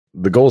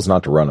the goal is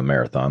not to run a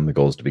marathon. The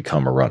goal is to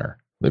become a runner.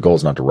 The goal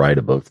is not to write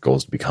a book. The goal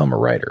is to become a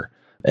writer.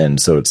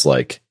 And so it's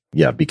like,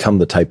 yeah, become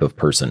the type of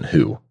person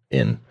who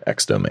in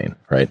X domain,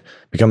 right?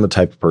 Become the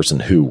type of person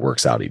who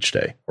works out each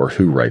day, or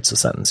who writes a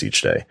sentence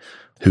each day,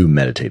 who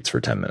meditates for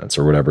 10 minutes,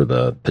 or whatever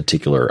the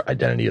particular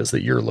identity is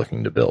that you're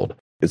looking to build.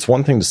 It's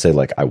one thing to say,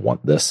 like, I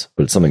want this,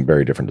 but it's something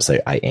very different to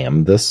say, I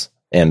am this.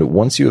 And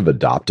once you have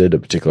adopted a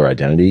particular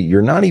identity,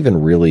 you're not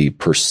even really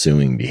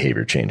pursuing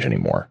behavior change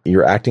anymore.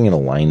 You're acting in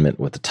alignment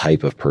with the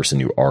type of person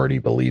you already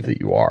believe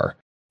that you are.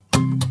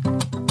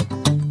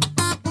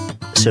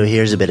 So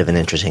here's a bit of an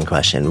interesting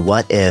question.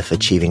 What if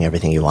achieving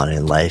everything you wanted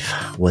in life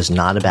was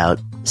not about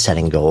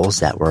setting goals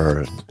that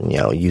were,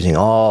 using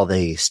all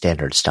the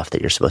standard stuff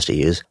that you're supposed to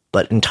use,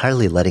 but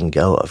entirely letting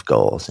go of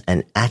goals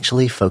and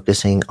actually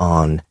focusing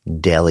on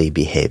daily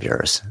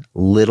behaviors,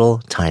 little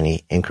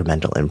tiny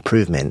incremental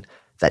improvement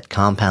that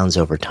compounds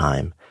over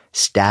time,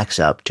 stacks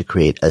up to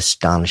create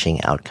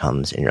astonishing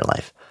outcomes in your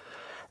life?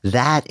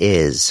 That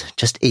is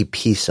just a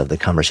piece of the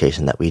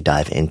conversation that we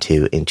dive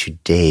into in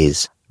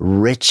today's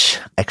rich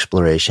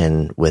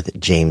exploration with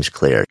James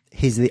Clear.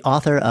 He's the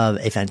author of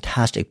a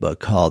fantastic book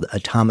called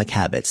Atomic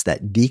Habits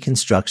that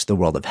deconstructs the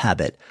world of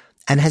habit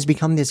and has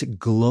become this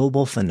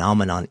global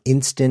phenomenon,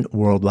 instant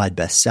worldwide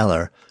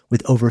bestseller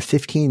with over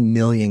 15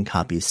 million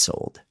copies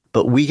sold.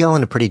 But we go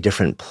in a pretty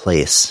different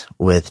place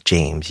with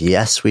James.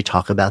 Yes, we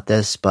talk about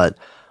this, but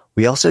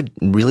we also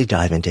really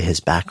dive into his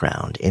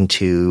background,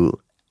 into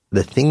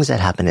the things that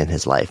happened in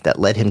his life that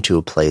led him to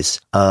a place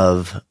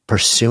of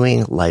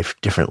pursuing life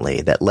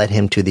differently, that led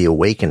him to the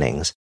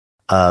awakenings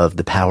of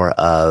the power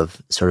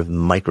of sort of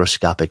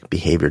microscopic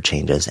behavior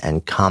changes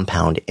and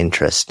compound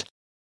interest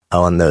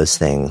on those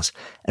things.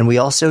 And we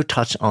also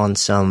touch on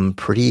some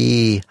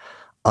pretty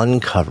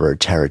uncovered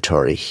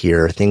territory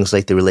here, things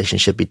like the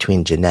relationship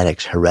between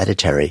genetics,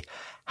 hereditary,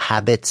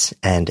 habits,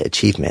 and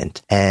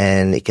achievement.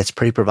 And it gets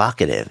pretty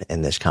provocative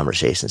in this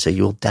conversation. So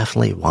you'll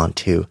definitely want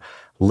to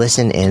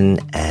listen in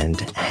and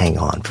hang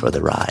on for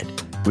the ride.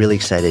 Really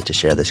excited to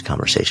share this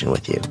conversation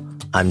with you.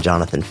 I'm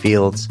Jonathan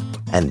Fields,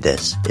 and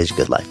this is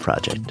Good Life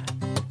Project.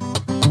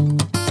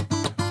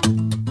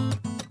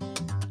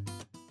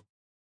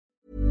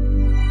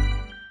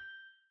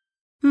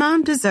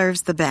 Mom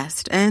deserves the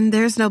best, and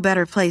there's no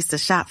better place to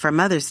shop for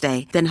Mother's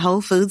Day than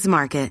Whole Foods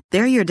Market.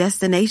 They're your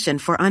destination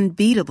for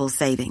unbeatable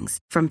savings,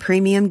 from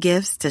premium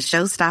gifts to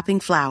show-stopping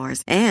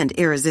flowers and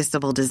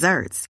irresistible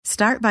desserts.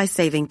 Start by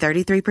saving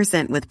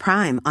 33% with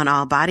Prime on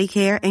all body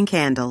care and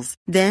candles.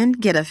 Then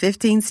get a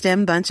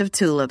 15-stem bunch of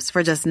tulips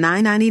for just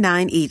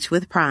 $9.99 each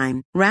with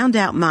Prime. Round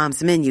out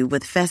Mom's menu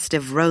with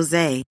festive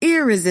rosé,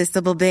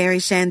 irresistible berry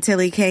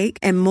chantilly cake,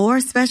 and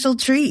more special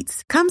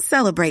treats. Come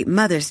celebrate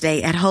Mother's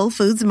Day at Whole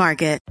Foods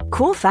Market.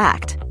 Cool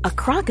fact, a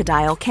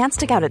crocodile can't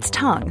stick out its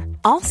tongue.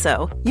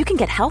 Also, you can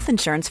get health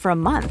insurance for a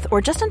month or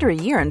just under a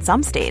year in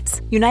some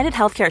states. United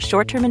Healthcare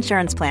short-term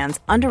insurance plans,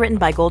 underwritten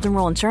by Golden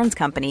Rule Insurance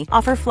Company,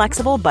 offer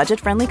flexible,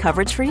 budget-friendly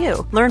coverage for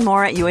you. Learn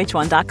more at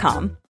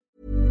uh1.com.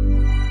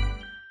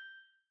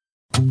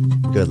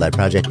 Good Life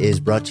Project is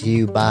brought to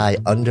you by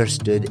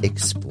Understood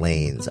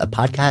Explains, a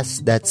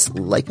podcast that's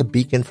like a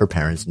beacon for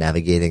parents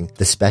navigating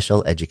the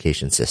special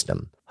education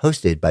system.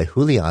 Hosted by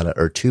Juliana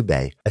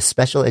Urtubey, a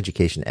special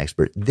education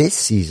expert, this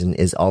season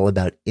is all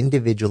about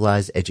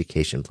individualized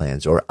education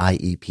plans, or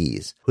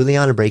IEPs.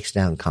 Juliana breaks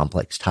down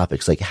complex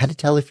topics like how to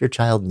tell if your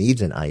child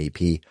needs an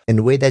IEP in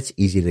a way that's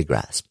easy to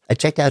grasp. I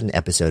checked out an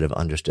episode of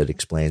Understood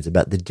Explains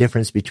about the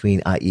difference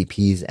between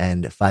IEPs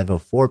and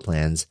 504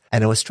 plans,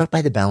 and I was struck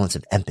by the balance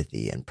of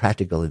empathy and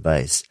practical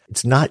advice.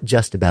 It's not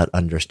just about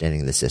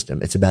understanding the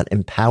system. It's about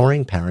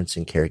empowering parents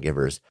and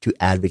caregivers to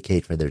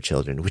advocate for their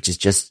children, which is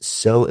just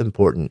so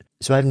important.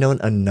 So I've known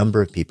a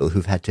number of people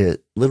who've had to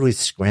literally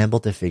scramble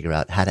to figure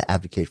out how to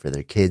advocate for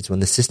their kids when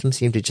the system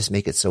seemed to just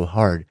make it so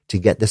hard to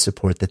get the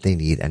support that they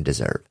need and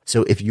deserve.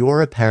 So if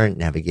you're a parent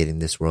navigating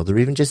this world, or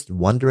even just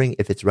wondering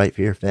if it's right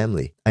for your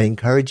family, I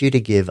encourage you to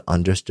give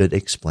Understood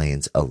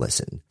Explains a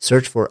listen.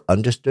 Search for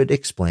Understood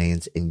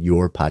Explains in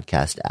your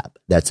podcast app.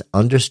 That's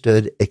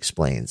Understood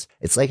Explains.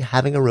 It's like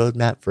having a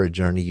roadmap for a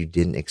journey you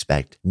didn't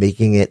expect,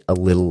 making it a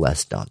little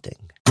less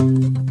daunting.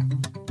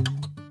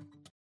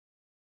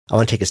 I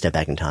want to take a step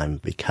back in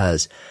time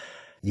because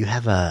you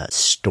have a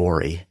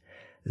story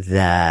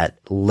that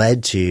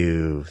led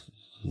to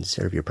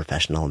sort of your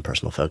professional and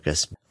personal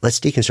focus.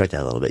 Let's deconstruct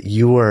that a little bit.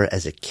 You were,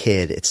 as a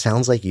kid, it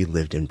sounds like you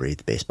lived and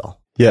breathed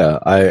baseball. Yeah,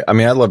 I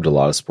mean, I loved a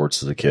lot of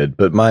sports as a kid,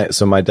 but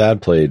my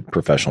dad played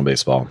professional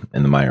baseball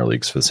in the minor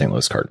leagues for the St.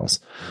 Louis Cardinals.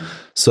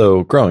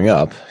 So growing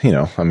up,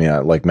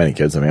 like many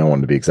kids, I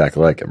wanted to be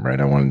exactly like him, right?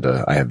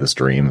 I had this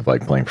dream of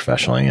like playing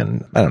professionally,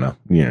 and I don't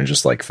know,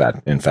 just like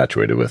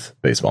infatuated with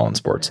baseball and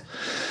sports.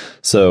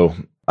 So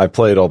I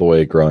played all the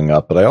way growing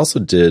up, but I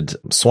also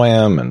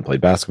swam and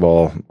played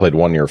basketball, played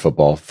 1 year of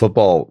football.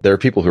 Football, there are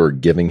people who are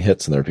giving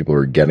hits and there are people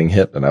who are getting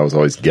hit, and I was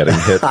always getting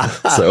hit.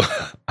 So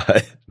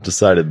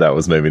decided that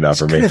was maybe not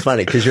for me. It's kind of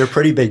funny because you're a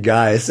pretty big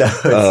guy. So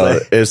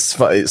it's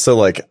funny. So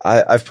like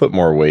I've put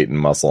more weight and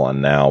muscle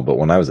on now, but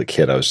when I was a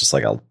kid, I was just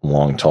like a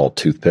long, tall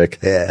toothpick.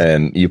 Yeah.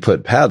 And you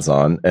put pads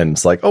on and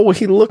it's like, oh, well,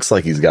 he looks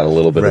like he's got a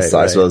little bit of size.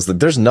 Right. So I was like,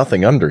 there's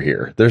nothing under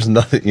here. There's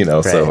nothing,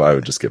 so I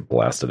would just get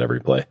blasted every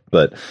play.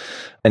 But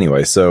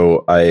anyway,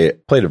 so I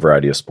played a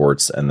variety of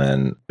sports and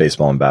then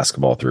baseball and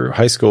basketball through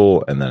high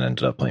school and then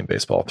ended up playing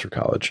baseball through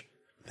college.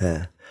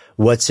 Yeah.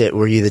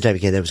 Were you the type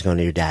of kid that was going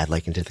to your dad,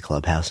 like into the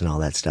clubhouse and all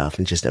that stuff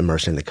and just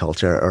immersed in the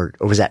culture, or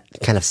was that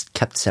kind of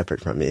kept separate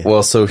from you?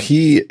 Well, so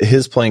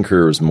his playing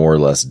career was more or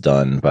less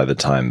done by the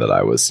time that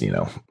I was,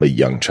 a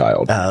young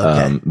child. Oh,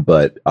 okay.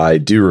 But I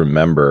do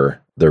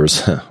remember there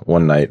was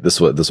one night,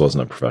 this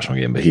wasn't a professional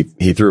game, but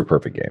he threw a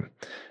perfect game.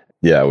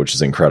 Yeah, which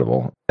is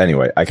incredible.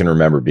 Anyway, I can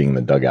remember being in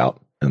the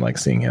dugout and like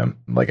seeing him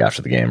like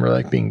after the game or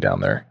like being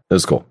down there. It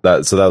was cool.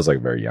 So that was like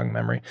a very young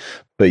memory.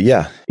 But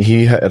yeah,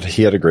 he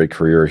had a great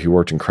career. He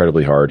worked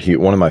incredibly hard.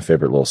 One of my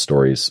favorite little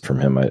stories from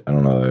him, I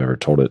don't know if I ever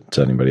told it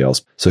to anybody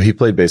else. So he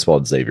played baseball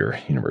at Xavier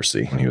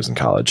University when he was in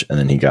college, and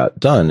then he got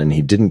done and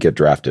he didn't get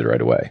drafted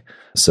right away.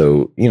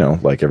 So,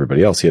 like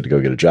everybody else, he had to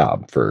go get a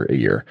job for a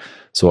year.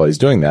 So while he's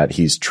doing that,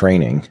 he's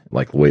training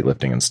like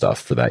weightlifting and stuff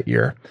for that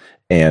year.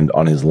 And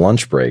on his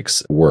lunch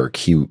breaks work,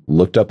 he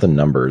looked up the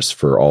numbers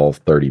for all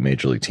 30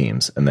 major league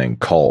teams and then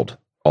called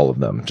all of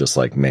them just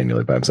like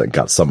manually by himself.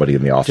 Got somebody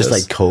in the office. Just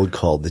like cold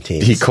called the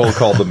teams. He cold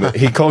called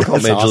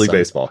Major League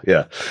Baseball.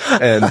 Yeah.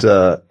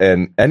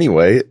 And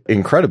anyway,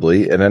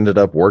 incredibly, it ended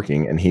up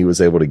working and he was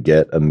able to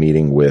get a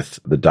meeting with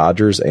the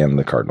Dodgers and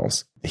the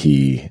Cardinals.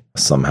 He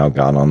somehow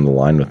got on the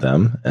line with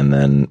them. And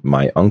then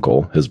my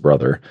uncle, his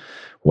brother,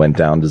 went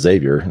down to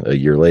Xavier a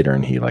year later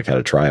and he like had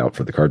a tryout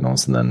for the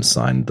Cardinals and then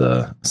signed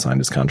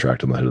his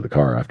contract on the hood of the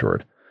car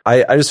afterward.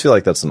 I just feel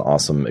like that's an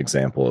awesome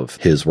example of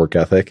his work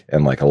ethic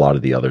and like a lot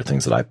of the other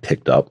things that I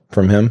picked up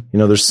from him.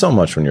 There's so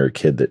much when you're a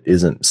kid that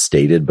isn't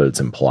stated, but it's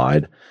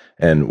implied.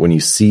 And when you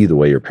see the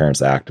way your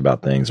parents act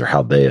about things or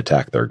how they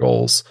attack their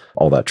goals,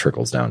 all that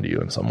trickles down to you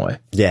in some way.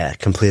 Yeah,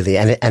 completely.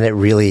 And it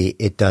really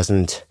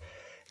doesn't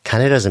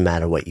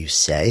matter what you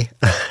say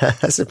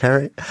as a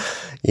parent.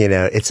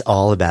 It's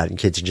all about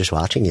kids are just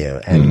watching you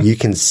and you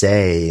can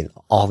say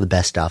all the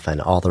best stuff and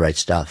all the right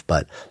stuff.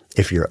 But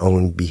if your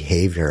own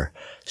behavior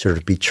sort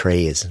of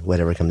betrays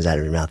whatever comes out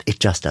of your mouth, it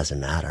just doesn't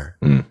matter.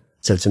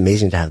 So it's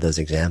amazing to have those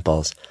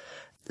examples.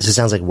 So it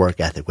sounds like work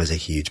ethic was a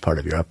huge part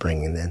of your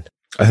upbringing then.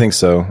 I think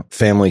so.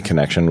 Family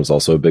connection was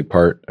also a big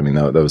part. I mean,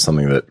 that was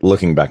something that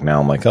looking back now,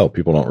 I'm like, oh,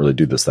 people don't really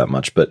do this that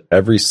much. But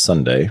every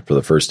Sunday for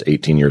the first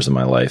 18 years of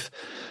my life,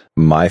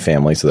 my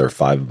family, so there are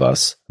 5 of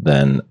us,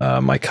 then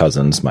my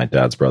cousins, my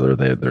dad's brother,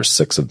 there's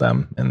 6 of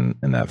them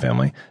in that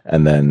family.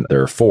 And then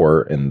there are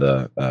 4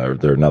 there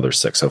are another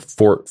 6. So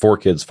four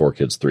kids,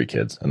 3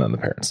 kids, and then the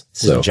parents.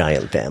 So a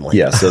giant family.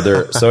 Yeah.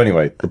 So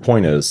anyway, the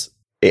point is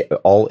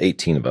all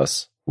 18 of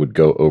us would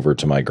go over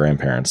to my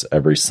grandparents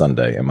every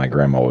Sunday and my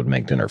grandma would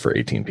make dinner for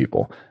 18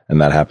 people.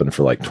 And that happened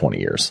for like 20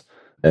 years.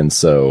 And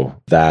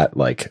so that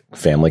like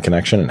family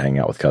connection and hanging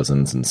out with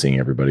cousins and seeing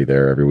everybody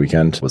there every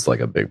weekend was like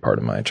a big part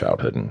of my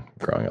childhood and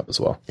growing up as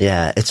well.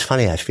 Yeah. It's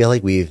funny. I feel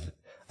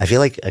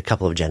like a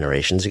couple of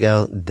generations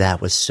ago,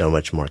 that was so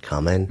much more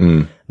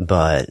common.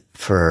 But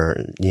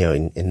for,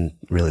 in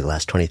really the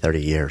last 20,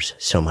 30 years,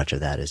 so much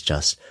of that has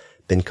just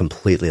been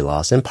completely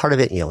lost. And part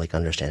of it, like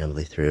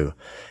understandably through,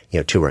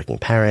 2 working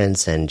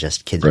parents and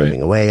just kids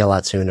moving away a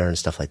lot sooner and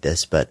stuff like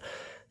this. But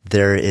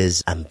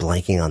I'm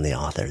blanking on the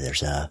author.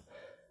 There's a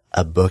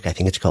book, I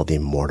think it's called The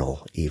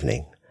Immortal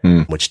Evening,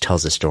 which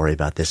tells a story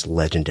about this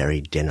legendary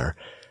dinner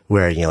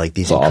where, like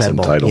these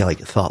incredible, like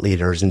thought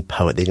leaders and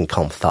poets, they didn't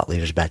call them thought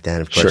leaders back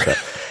then, of course, but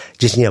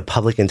just,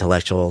 public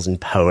intellectuals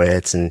and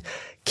poets and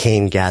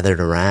came gathered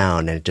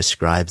around, and it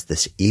describes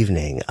this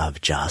evening of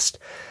just,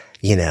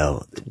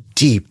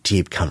 deep,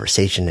 deep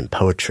conversation and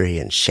poetry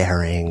and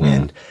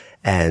sharing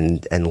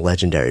and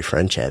legendary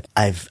friendship.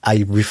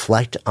 I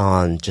reflect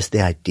on just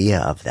the idea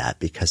of that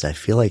because I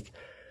feel like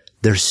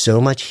there's so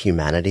much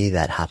humanity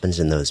that happens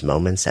in those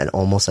moments and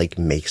almost like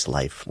makes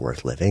life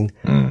worth living.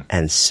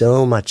 And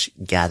so much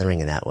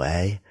gathering in that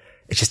way.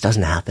 It just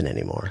doesn't happen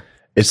anymore.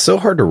 It's so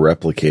hard to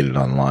replicate it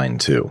online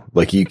too.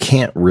 Like you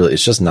can't really,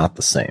 it's just not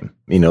the same.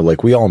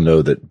 Like we all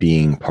know that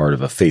being part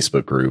of a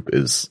Facebook group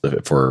is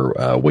for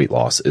weight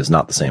loss is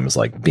not the same as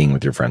like being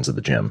with your friends at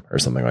the gym or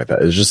something like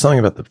that. It's just something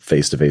about the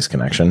face-to-face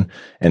connection,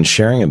 and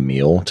sharing a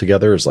meal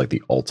together is like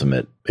the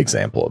ultimate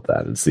example of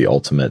that. It's the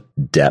ultimate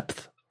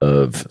depth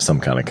of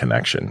some kind of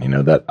connection.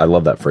 That I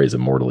love that phrase,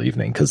 immortal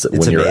evening, because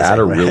when you're at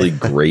a really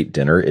great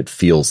dinner, it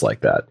feels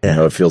like that.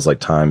 Yeah. It feels like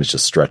time is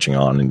just stretching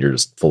on and you're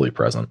just fully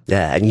present.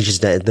 Yeah. And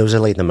those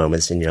are like the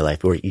moments in your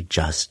life where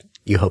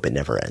you hope it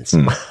never ends.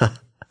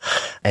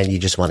 And you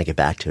just want to get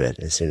back to it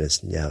as soon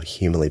as,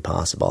 humanly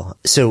possible.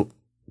 So,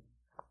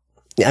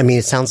 I mean,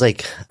 it sounds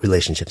like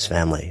relationships,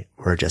 family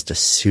were just a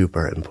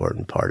super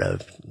important part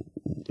of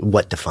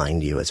what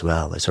defined you as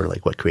well. It's sort of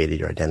like what created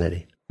your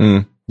identity.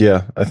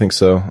 Yeah, I think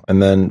so.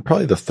 And then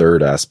probably the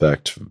third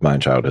aspect of my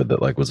childhood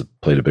that like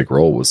played a big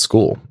role was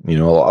school. You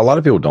know, a lot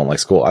of people don't like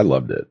school. I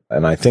loved it.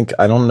 And I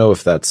don't know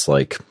if that's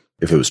like,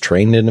 if it was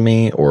trained into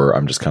me or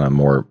I'm just kind of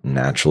more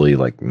naturally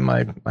like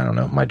my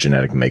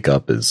genetic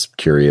makeup is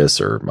curious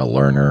or a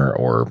learner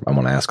or I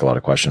want to ask a lot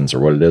of questions or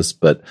what it is.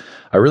 But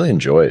I really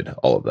enjoyed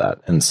all of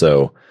that. And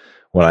so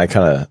by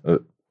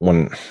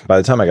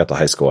the time I got to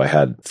high school, I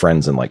had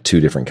friends in like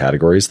 2 different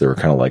categories. They were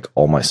kind of like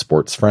all my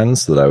sports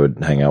friends that I would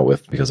hang out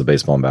with because of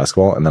baseball and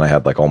basketball. And then I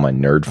had like all my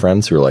nerd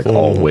friends who were like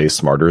all way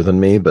smarter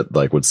than me, but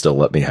like would still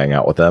let me hang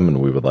out with them.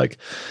 And we would like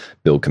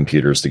build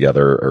computers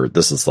together. Or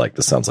this sounds like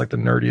the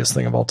nerdiest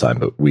thing of all time.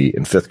 But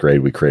in 5th grade,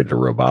 we created a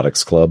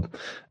robotics club.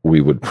 We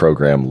would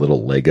program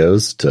little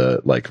Legos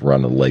to like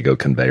run a Lego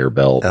conveyor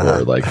belt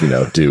or like,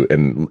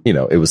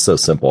 it was so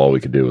simple. All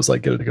we could do was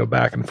like get it to go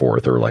back and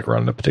forth or like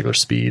run at a particular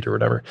speed or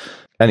whatever.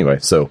 Anyway,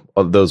 so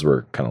those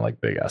were kind of like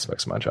big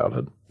aspects of my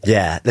childhood.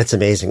 Yeah, that's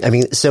amazing. I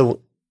mean,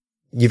 so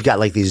you've got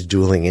like these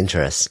dueling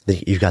interests.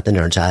 You've got the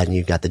nerd side and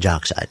you've got the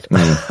jock side.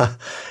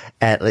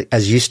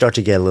 As you start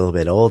to get a little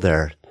bit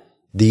older,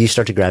 do you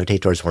start to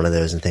gravitate towards one of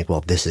those and think,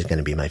 well, this is going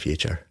to be my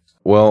future?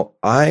 Well,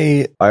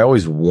 I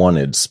always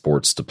wanted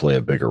sports to play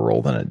a bigger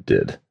role than it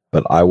did,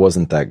 but I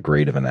wasn't that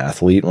great of an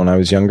athlete when I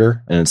was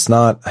younger. And it's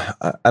not,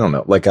 I don't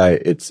know, like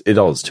it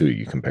all is who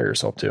you compare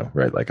yourself to,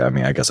 right? Like, I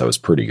mean, I guess I was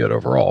pretty good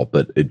overall,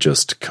 but it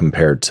just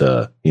compared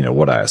to,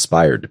 what I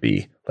aspired to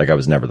be. Like I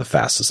was never the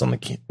fastest on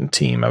the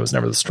team. I was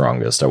never the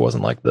strongest. I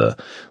wasn't like the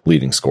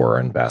leading scorer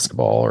in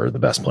basketball or the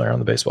best player on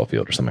the baseball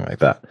field or something like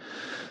that.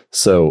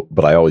 So,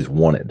 but I always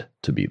wanted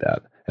to be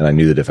that. And I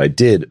knew that if I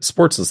did,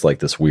 sports is like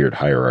this weird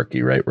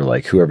hierarchy, right? Where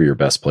like whoever your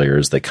best player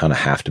is, they kind of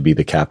have to be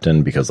the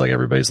captain because like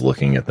everybody's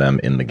looking at them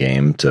in the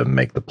game to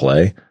make the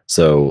play.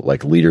 So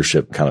like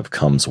leadership kind of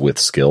comes with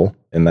skill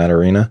in that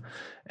arena.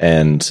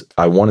 And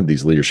I wanted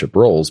these leadership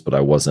roles, but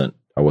I wasn't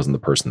the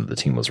person that the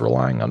team was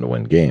relying on to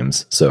win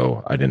games.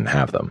 So I didn't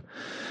have them.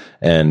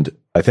 And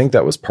I think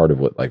that was part of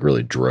what like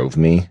really drove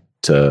me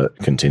to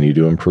continue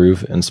to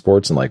improve in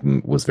sports and like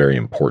was very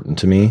important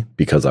to me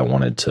because I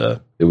wanted to,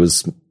 it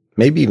was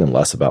maybe even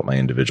less about my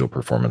individual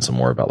performance and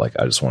more about like,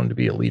 I just wanted to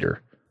be a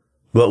leader.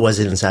 What was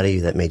it inside of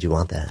you that made you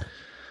want that?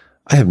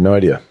 I have no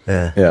idea.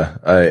 Yeah.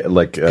 I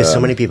like, because so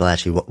many people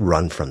actually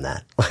run from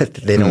that.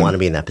 They don't want to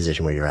be in that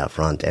position where you're out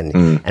front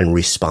and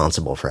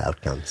responsible for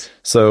outcomes.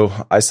 So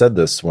I said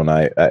this when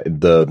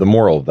the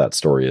moral of that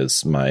story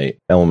is my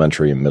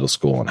elementary and middle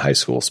school and high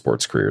school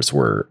sports careers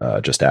were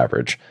just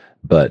average,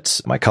 but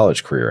my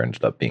college career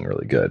ended up being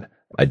really good.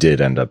 I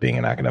did end up being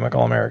an academic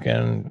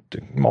All-American,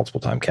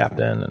 multiple time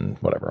captain and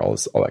whatever, all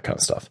that kind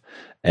of stuff.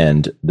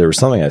 And there was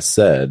something I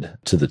said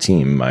to the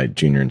team my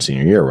junior and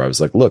senior year where I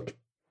was like, look,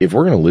 if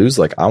we're going to lose,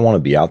 like I want to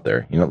be out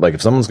there, like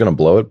if someone's going to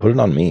blow it, put it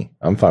on me.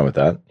 I'm fine with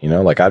that.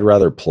 Like I'd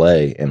rather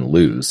play and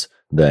lose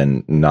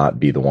than not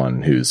be the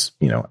one who's,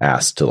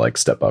 asked to like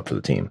step up for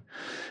the team.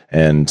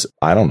 And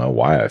I don't know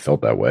why I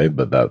felt that way,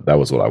 but that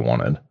was what I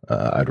wanted.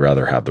 I'd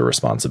rather have the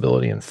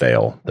responsibility and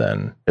fail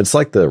than it's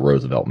like the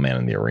Roosevelt man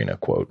in the arena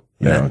quote.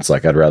 It's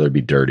like, I'd rather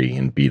be dirty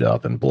and beat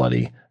up and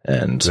bloody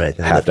and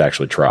have to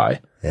actually try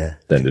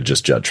than to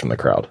just judge from the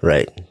crowd.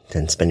 Right.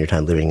 Then spend your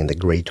time living in the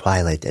gray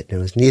twilight that it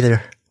was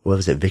neither, what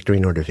was it, victory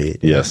nor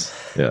defeat? Yes.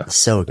 Yeah.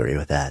 So agree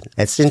with that.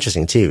 It's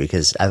interesting too,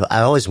 because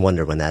I always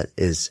wonder when that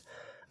is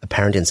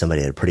apparent in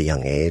somebody at a pretty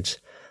young age.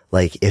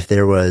 Like if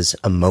there was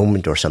a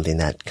moment or something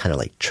that kind of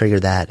like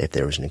triggered that, if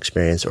there was an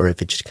experience, or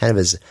if it just kind of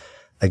is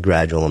a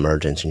gradual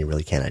emergence and you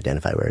really can't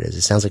identify where it is.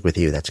 It sounds like with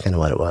you, that's kind of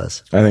what it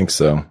was. I think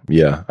so.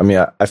 Yeah. I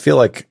mean, I feel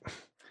like,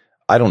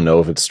 I don't know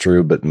if it's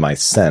true, but my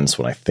sense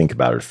when I think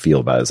about it or feel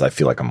about it is I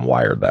feel like I'm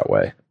wired that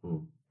way.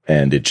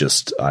 And it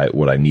just,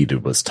 what I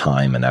needed was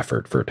time and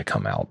effort for it to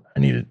come out. I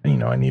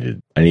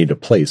needed a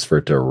place for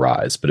it to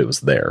arise, but it was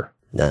there.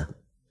 Yeah.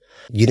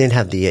 You didn't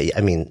have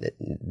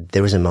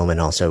there was a moment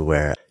also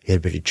where you had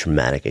a pretty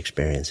traumatic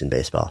experience in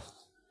baseball.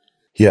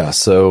 Yeah.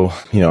 So,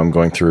 I'm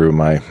going through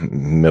my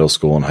middle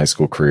school and high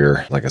school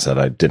career. Like I said,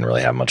 I didn't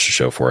really have much to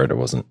show for it. It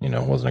wasn't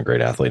a great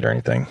athlete or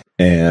anything.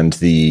 And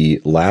the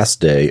last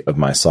day of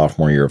my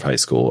sophomore year of high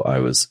school, I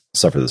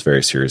suffered this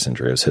very serious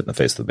injury. I was hit in the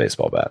face with a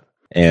baseball bat.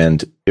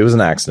 And it was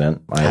an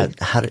accident.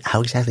 How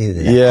exactly did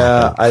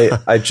that happen?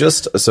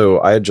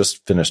 I had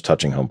just finished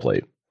touching home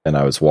plate and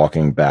I was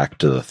walking back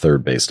to the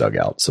third base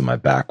dugout. So my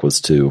back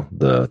was to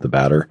the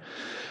batter.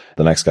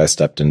 The next guy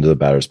stepped into the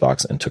batter's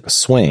box and took a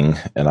swing,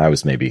 and I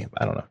was maybe,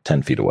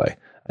 10 feet away,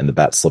 and the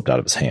bat slipped out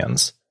of his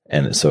hands.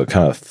 And so it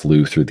kind of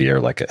flew through the air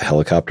like a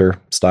helicopter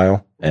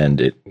style, and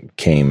it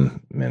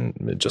came and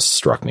it just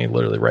struck me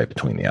literally right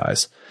between the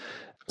eyes.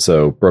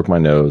 So broke my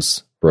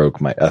nose,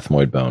 broke my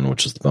ethmoid bone,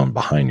 which is the bone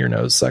behind your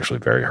nose. It's actually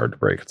very hard to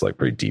break. It's like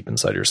pretty deep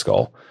inside your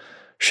skull.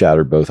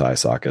 Shattered both eye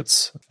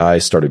sockets. I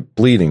started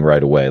bleeding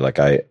right away. Like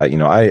I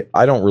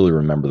don't really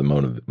remember the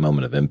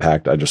moment of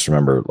impact. I just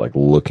remember like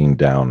looking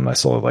down and I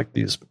saw like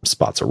these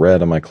spots of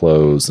red on my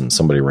clothes and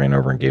somebody ran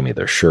over and gave me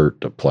their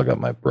shirt to plug up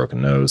my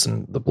broken nose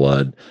and the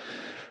blood.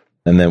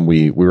 And then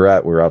we were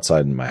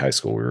outside in my high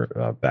school. We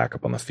were back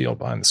up on the field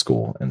behind the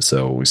school. And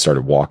so we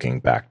started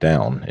walking back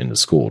down into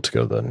school to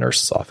go to the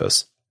nurse's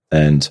office.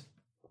 And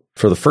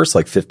for the first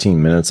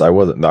 15 minutes, I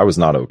was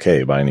not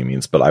okay by any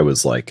means, but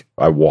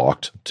I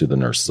walked to the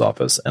nurse's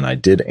office and I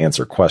did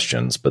answer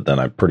questions, but then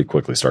I pretty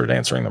quickly started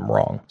answering them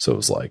wrong. So it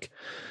was like,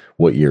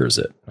 what year is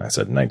it? And I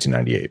said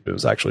 1998, but it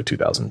was actually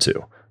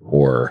 2002.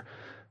 Or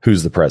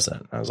who's the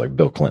president? I was like,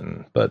 Bill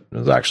Clinton, but it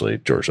was actually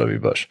George W.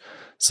 Bush.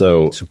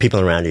 So people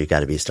around you got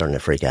to be starting to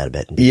freak out a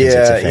bit.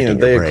 Yeah,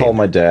 they had called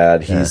my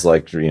dad. He's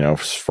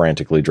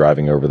frantically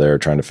driving over there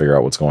trying to figure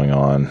out what's going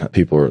on.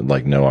 People are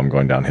like, no, I'm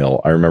going downhill.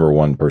 I remember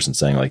one person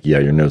saying yeah,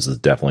 your nose is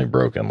definitely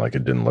broken. It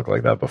didn't look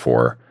like that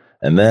before.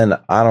 And then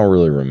I don't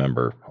really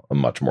remember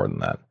much more than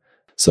that.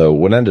 So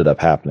what ended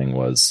up happening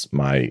was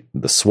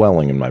the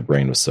swelling in my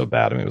brain was so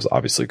bad. I mean, it was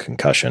obviously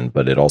concussion,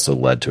 but it also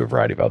led to a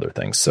variety of other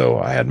things. So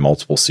I had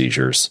multiple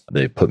seizures.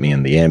 They put me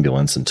in the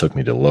ambulance and took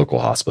me to a local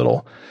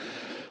hospital.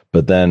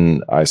 But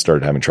then I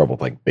started having trouble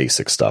with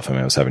basic stuff. I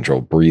mean, I was having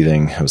trouble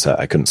breathing.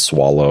 I couldn't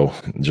swallow.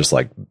 Just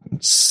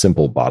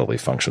simple bodily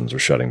functions were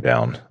shutting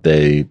down.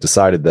 They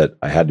decided that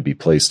I had to be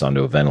placed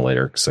onto a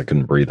ventilator because I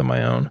couldn't breathe on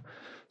my own.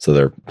 So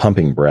they're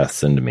pumping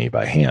breaths into me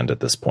by hand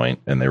at this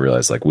point, and they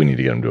realized we need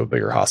to get him to a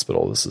bigger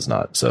hospital. This is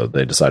not. So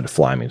they decided to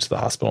fly me to the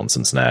hospital in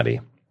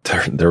Cincinnati.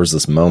 There was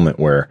this moment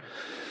where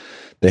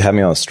they had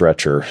me on a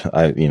stretcher.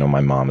 My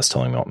mom is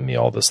telling me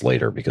all this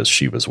later because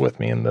she was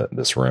with me in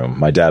this room.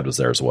 My dad was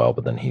there as well,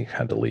 but then he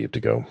had to leave to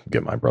go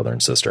get my brother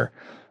and sister.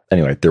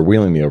 Anyway, they're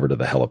wheeling me over to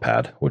the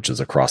helipad, which is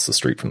across the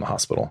street from the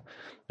hospital.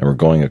 And we're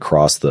going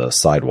across the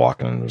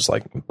sidewalk, and there's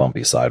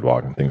bumpy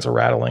sidewalk and things are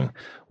rattling.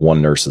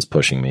 One nurse is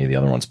pushing me. The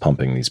other one's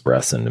pumping these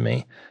breaths into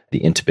me. The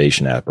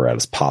intubation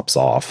apparatus pops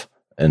off.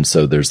 And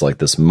so there's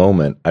this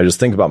moment. I just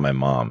think about my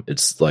mom.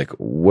 It's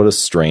what a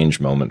strange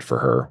moment for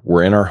her.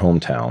 We're in our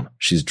hometown.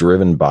 She's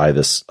driven by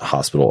this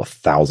hospital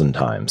 1,000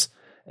 times.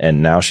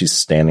 And now she's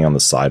standing on the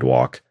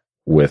sidewalk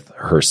with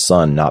her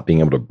son not being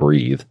able to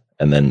breathe.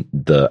 And then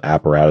the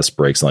apparatus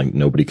breaks,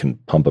 nobody can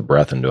pump a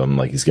breath into him.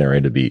 He's getting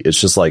ready to be, it's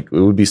just it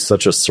would be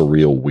such a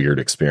surreal, weird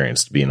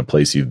experience to be in a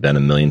place you've been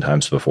a million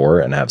times before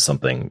and have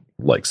something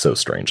so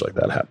strange like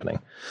that happening.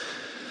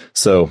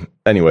 So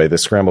anyway, they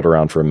scrambled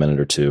around for a minute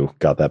or two,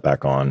 got that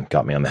back on,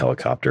 got me on the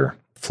helicopter,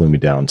 flew me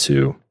down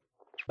to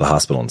the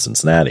hospital in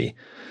Cincinnati.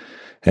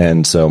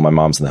 And so my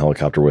mom's in the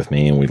helicopter with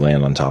me, and we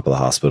land on top of the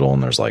hospital,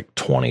 and there's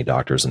 20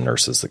 doctors and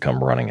nurses that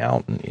come running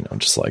out and,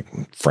 just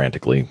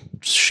frantically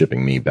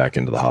shipping me back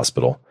into the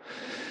hospital.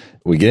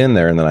 We get in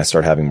there, and then I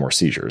start having more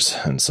seizures.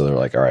 And so they're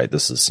like, all right,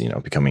 this is,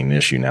 becoming an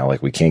issue now.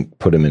 We can't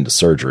put him into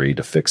surgery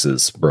to fix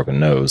his broken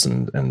nose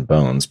and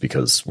bones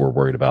because we're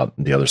worried about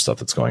the other stuff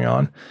that's going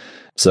on.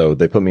 So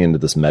they put me into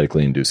this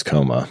medically induced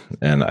coma,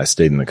 and I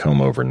stayed in the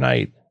coma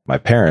overnight. My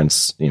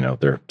parents,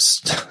 they're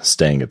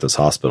staying at this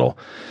hospital.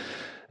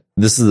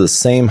 This is the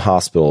same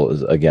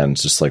hospital. Again,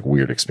 it's just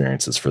weird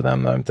experiences for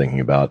them that I'm thinking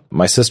about.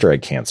 My sister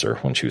had cancer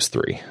when she was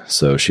 3.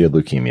 So she had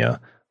leukemia.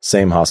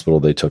 Same hospital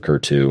they took her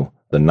to.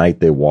 The night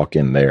they walk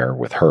in there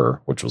with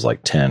her, which was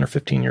 10 or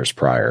 15 years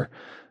prior,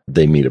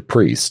 they meet a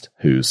priest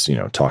who's,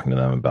 talking to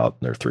them about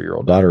their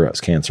 3-year-old daughter who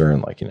has cancer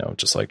and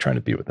just trying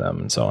to be with them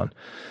and so on.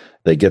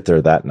 They get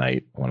there that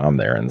night when I'm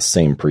there, and the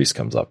same priest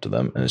comes up to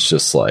them, and it's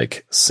just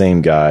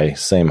same guy,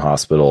 same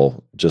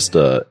hospital, just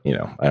I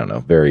don't know,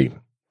 very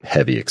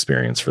heavy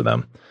experience for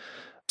them.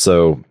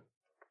 So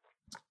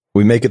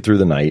we make it through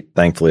the night.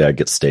 Thankfully, I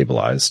get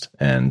stabilized,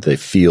 and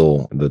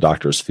the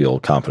doctors feel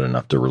confident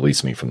enough to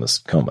release me from this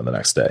coma the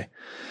next day.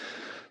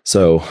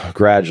 So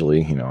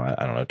gradually,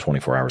 I don't know,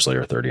 24 hours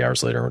later, 30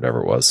 hours later,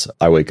 whatever it was,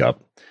 I wake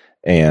up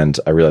and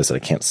I realize that I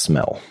can't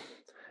smell.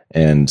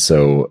 And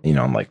so,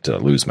 I'm did I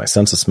lose my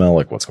sense of smell?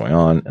 What's going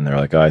on? And they're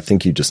like, I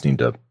think you just need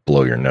to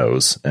blow your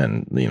nose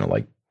and,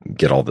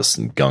 get all this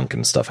gunk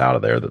and stuff out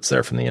of there that's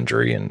there from the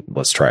injury, and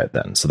let's try it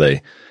then. So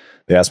they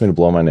asked me to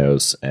blow my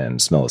nose and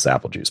smell this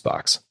apple juice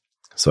box.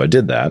 So I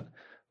did that.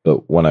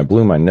 But when I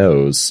blew my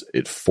nose,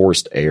 it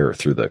forced air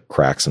through the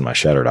cracks in my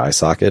shattered eye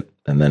socket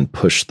and then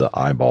pushed the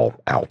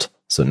eyeball out.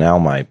 So now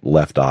my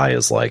left eye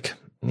is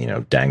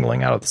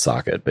dangling out of the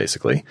socket,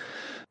 basically.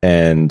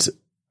 And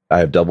I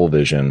have double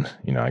vision.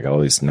 I got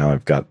all these, now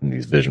I've got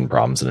these vision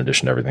problems in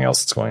addition to everything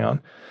else that's going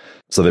on.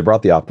 So they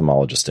brought the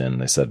ophthalmologist in.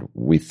 They said,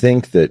 we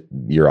think that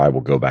your eye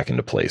will go back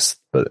into place,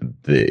 but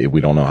we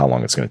don't know how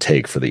long it's going to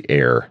take for the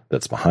air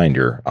that's behind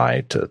your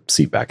eye to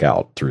seep back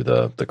out through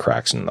the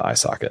cracks in the eye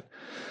socket.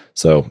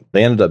 So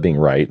they ended up being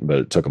right, but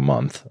it took a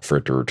month for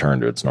it to return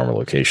to its normal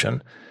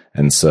location.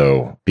 And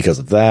so because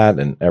of that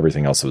and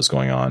everything else that was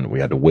going on, we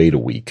had to wait a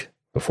week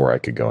before I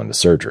could go into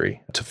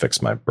surgery to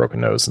fix my broken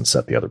nose and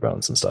set the other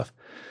bones and stuff.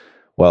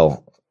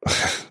 Well,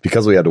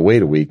 because we had to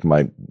wait a week,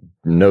 my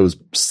nose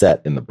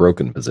set in the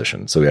broken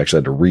position. So we actually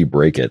had to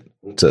re-break it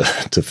to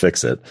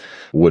fix it,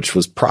 which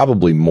was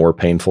probably more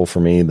painful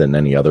for me than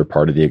any other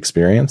part of the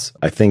experience.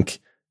 I think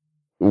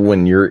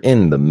when you're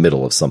in the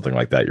middle of something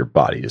like that, your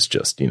body is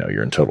just,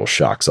 you're in total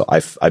shock. So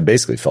I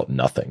basically felt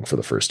nothing for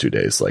the first 2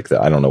 days like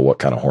that. I don't know what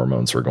kind of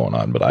hormones were going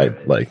on, but I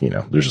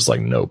there's just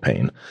like no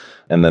pain.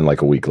 And then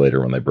like a week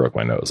later when they broke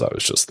my nose, I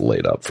was just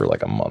laid up for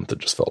like a month. It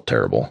just felt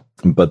terrible.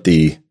 But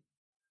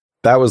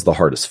that was the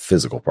hardest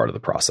physical part of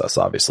the process,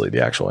 obviously,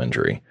 the actual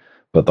injury.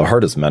 But the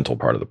hardest mental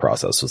part of the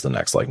process was the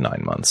next like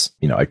 9 months.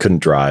 I couldn't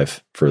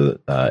drive for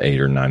 8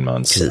 or 9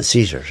 months. Because of the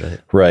seizures, right?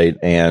 Right.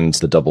 And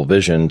the double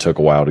vision took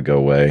a while to go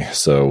away.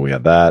 So we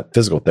had that.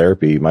 Physical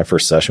therapy, my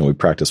first session, we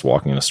practiced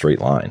walking in a straight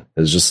line.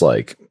 It was just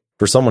like,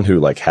 for someone who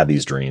like had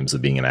these dreams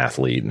of being an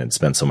athlete and had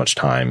spent so much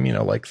time,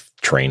 like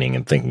training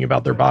and thinking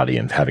about their body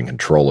and having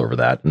control over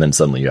that. And then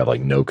suddenly you have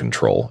like no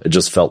control. It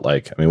just felt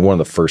like, one of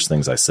the first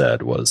things I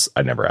said was,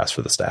 I never asked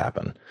for this to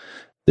happen.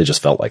 It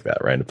just felt like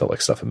that, right? It felt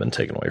like stuff had been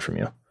taken away from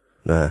you.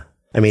 I'm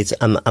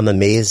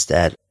amazed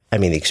at,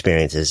 the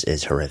experience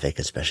is horrific,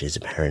 especially as a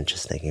parent,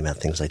 just thinking about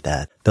things like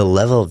that. The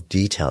level of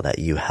detail that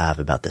you have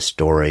about the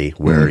story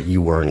where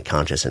you weren't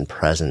conscious and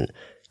present,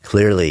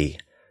 clearly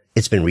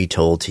it's been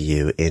retold to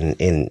you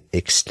in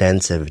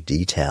extensive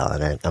detail.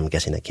 And I'm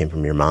guessing that came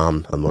from your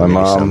mom. My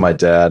mom, my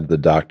dad, the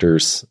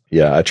doctors.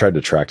 Yeah. I tried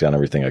to track down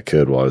everything I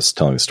could while I was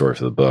telling the story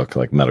for the book,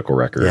 like medical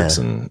records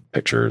and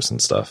pictures and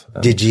stuff.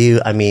 Did you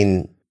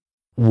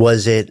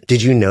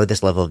know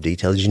this level of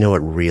detail? Did you know what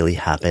really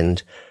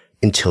happened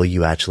until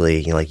you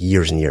actually,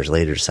 years and years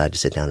later decided to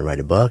sit down and write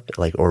a book?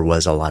 Or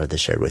was a lot of this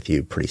shared with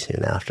you pretty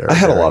soon after? I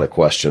had a lot of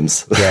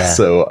questions. Yeah.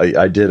 So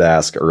I did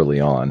ask early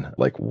on,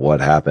 like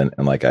what happened?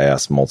 And like I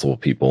asked multiple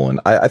people, and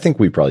I think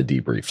we probably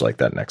debriefed like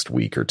that next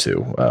week or two,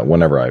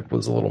 whenever I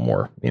was a little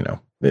more, in a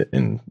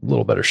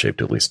little better shape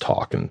to at least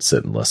talk and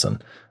sit and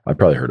listen. I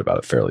probably heard about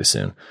it fairly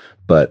soon,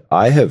 but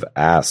I have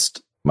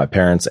asked my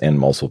parents and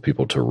multiple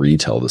people to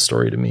retell the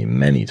story to me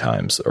many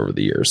times over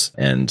the years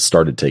and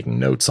started taking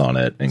notes on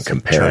it and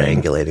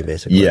comparing. Triangulating,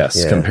 basically.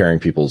 Yes, comparing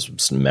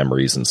people's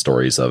memories and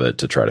stories of it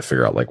to try to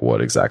figure out like what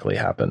exactly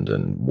happened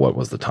and what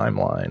was the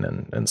timeline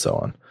and so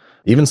on.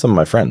 Even some of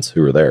my friends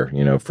who were there,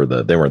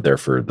 they weren't there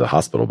for the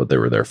hospital, but they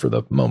were there for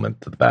the moment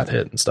that the bat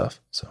hit and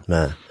stuff.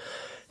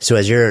 So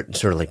as you're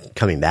sort of like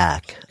coming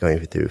back,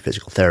 going through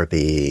physical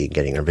therapy,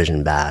 getting your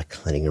vision back,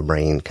 letting your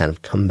brain kind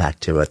of come back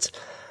to its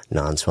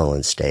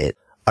non-swollen state,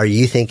 are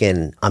you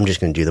thinking, I'm just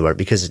going to do the work?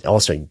 Because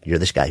also you're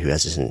this guy who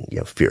has this,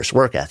 fierce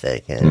work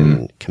ethic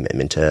and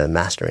commitment to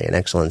mastery and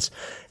excellence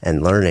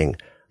and learning.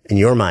 In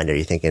your mind, are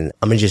you thinking,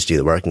 I'm going to just do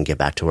the work and get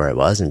back to where I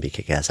was and be a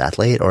kick-ass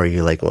athlete? Or are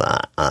you like, well,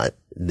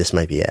 this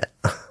might be it?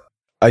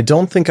 I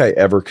don't think I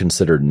ever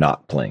considered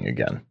not playing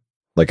again.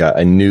 Like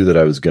I knew that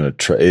I was going to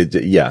try.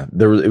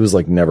 It was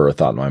like never a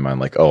thought in my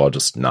mind, like, oh, I'll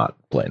just not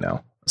play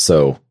now.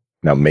 So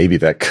now maybe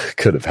that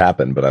could have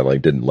happened, but I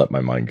like didn't let my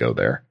mind go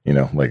there.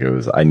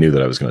 I knew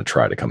that I was going to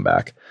try to come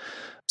back.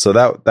 So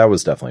that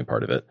was definitely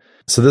part of it.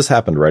 So this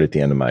happened right at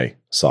the end of my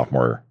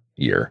sophomore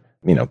year.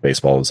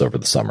 Baseball was over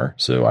the summer,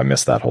 so I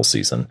missed that whole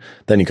season.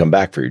 Then you come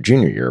back for your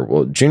junior year.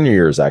 Well, junior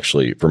year is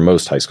actually, for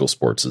most high school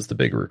sports, is the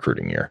big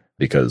recruiting year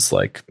because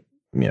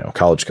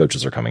college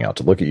coaches are coming out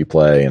to look at you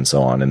play and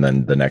so on. And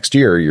then the next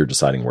year you're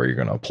deciding where you're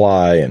going to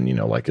apply and,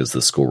 is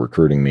the school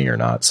recruiting me or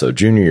not? So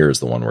junior year is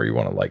the one where you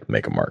want to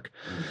make a mark.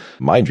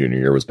 My junior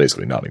year was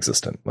basically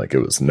non-existent. It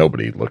was,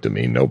 nobody looked at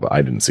me.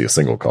 I didn't see a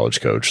single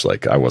college coach.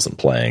 I wasn't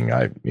playing.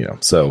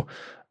 So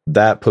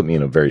that put me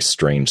in a very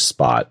strange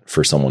spot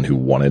for someone who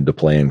wanted to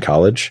play in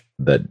college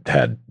that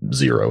had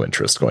zero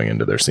interest going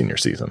into their senior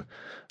season.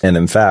 And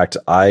in fact,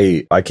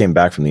 I came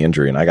back from the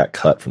injury and I got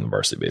cut from the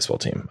varsity baseball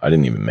team. I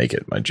didn't even make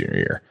it my junior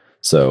year.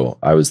 So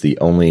I was the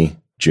only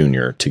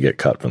junior to get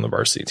cut from the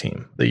varsity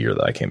team the year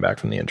that I came back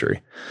from the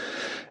injury.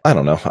 I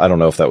don't know. I don't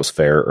know if that was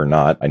fair or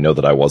not. I know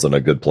that I wasn't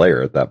a good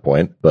player at that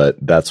point, but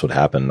that's what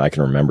happened. I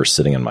can remember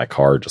sitting in my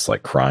car, just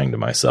crying to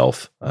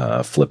myself,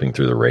 flipping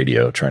through the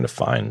radio, trying to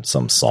find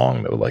some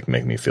song that would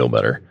make me feel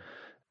better.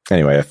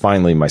 Anyway, I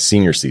finally, my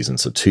senior season,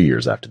 so 2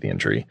 years after the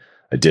injury,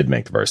 I did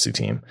make the varsity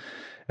team.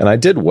 And I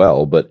did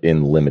well, but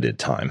in limited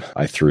time.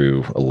 I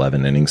threw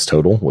 11 innings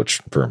total, which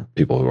for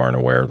people who aren't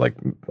aware,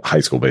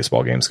 high school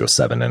baseball games go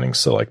 7 innings.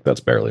 So that's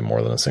barely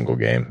more than a single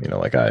game.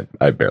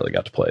 I barely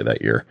got to play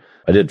that year.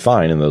 I did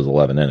fine in those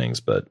 11 innings,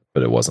 but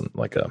it wasn't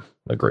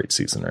a great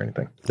season or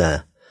anything. Nah.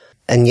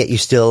 And yet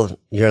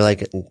you're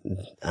like,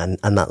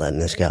 I'm not letting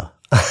this go.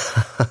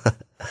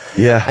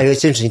 Yeah.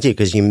 It's interesting too,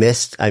 because you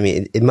missed,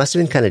 it must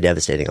have been kind of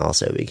devastating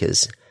also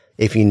because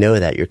if you know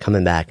that you're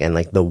coming back and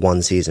the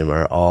one season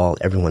where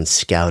everyone's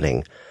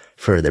scouting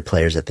for their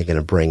players that they're going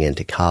to bring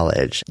into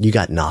college, you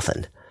got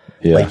nothing.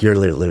 Yeah. You're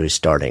literally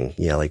starting,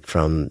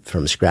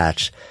 from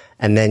scratch.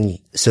 And then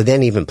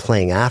even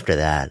playing after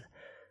that,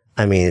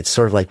 it's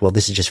sort of well,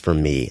 this is just for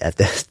me at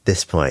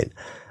this point.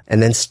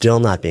 And then still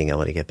not being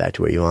able to get back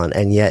to where you want.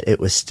 And yet it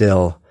was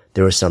still,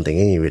 there was something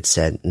in you that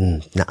said,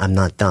 no, I'm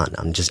not done.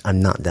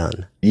 I'm not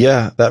done.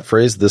 Yeah. That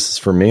phrase, this is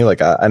for me.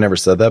 I never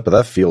said that, but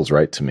that feels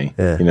right to me.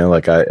 Yeah.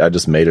 I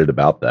just made it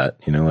about that,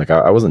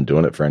 I wasn't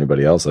doing it for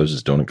anybody else. I was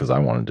just doing it because I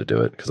wanted to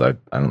do it. Cause I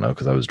don't know,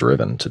 cause I was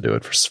driven to do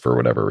it for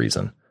whatever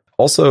reason.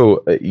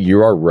 Also,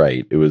 you are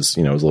right. It was,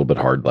 it was a little bit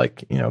hard.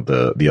 Like,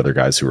 the other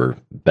guys who were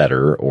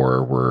better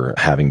or were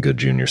having good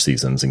junior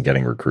seasons and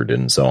getting recruited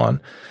and so on,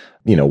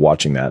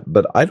 watching that.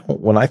 But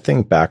when I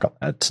think back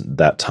at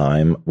that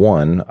time,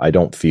 one, I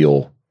don't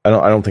think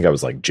I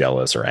was like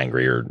jealous or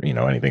angry or,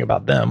 anything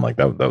about them. Like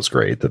that was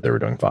great that they were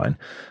doing fine.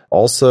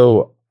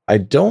 Also, I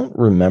don't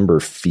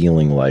remember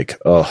feeling like,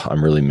 oh,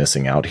 I'm really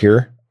missing out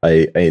here.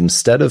 I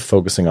instead of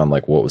focusing on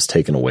like what was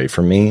taken away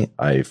from me,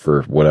 I,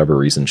 for whatever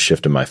reason,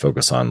 shifted my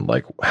focus on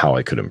like how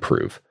I could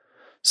improve.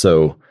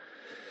 So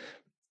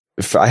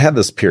if I had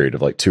this period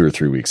of like 2 or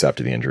 3 weeks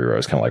after the injury where I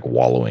was kind of like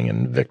wallowing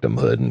in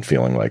victimhood and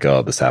feeling like,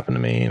 oh, this happened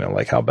to me,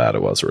 like how bad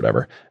it was or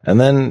whatever.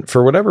 And then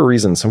for whatever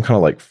reason, some kind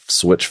of like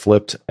switch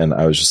flipped. And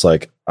I was just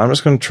like, I'm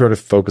just going to try to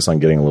focus on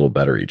getting a little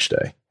better each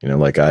day.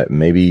 Like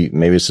maybe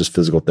it's just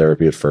physical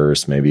therapy at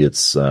first. Maybe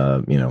it's,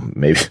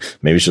 maybe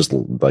it's just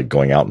like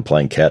going out and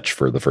playing catch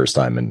for the first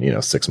time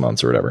in, 6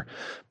 months or whatever.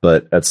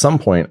 But at some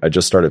point I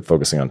just started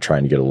focusing on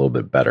trying to get a little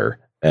bit better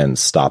and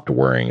stopped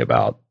worrying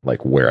about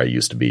like where I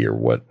used to be or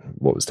what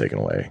was taken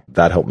away.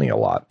 That helped me a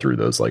lot through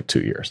those like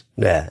 2 years.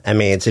 Yeah. I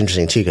mean, it's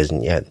interesting too, because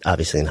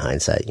obviously in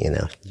hindsight,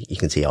 you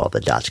can see all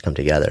the dots come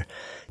together.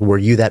 Were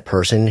you that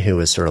person who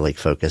was sort of like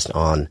focused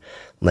on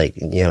like,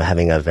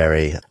 having a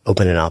very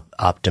open and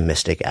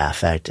optimistic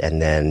affect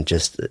and then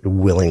just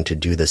willing to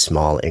do the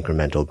small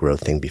incremental growth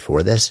thing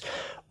before this?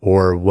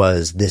 Or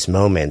was this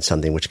moment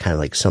something which kind of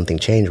like something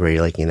changed where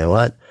you're like, you know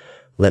what?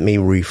 Let me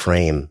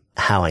reframe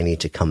how I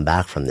need to come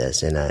back from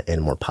this in a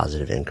more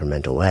positive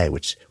incremental way,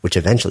 which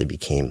eventually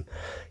became,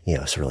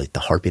 sort of like the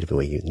heartbeat of the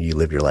way you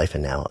live your life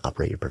and now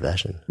operate your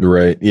profession.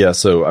 Right. Yeah.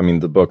 So, I mean,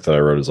 the book that I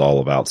wrote is all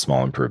about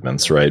small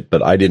improvements, right?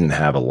 But I didn't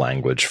have a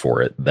language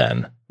for it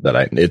then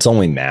it's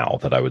only now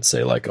that I would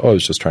say like, oh, I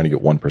was just trying to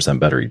get 1%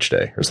 better each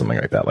day or something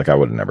like that. Like I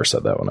would have never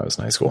said that when I was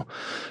in high school,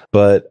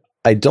 but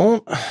I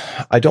don't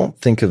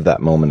think of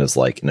that moment as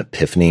like an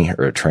epiphany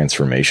or a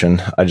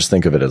transformation. I just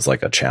think of it as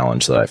like a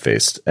challenge that I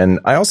faced. And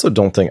I also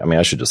don't think,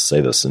 I should just say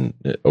this in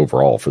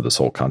overall for this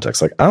whole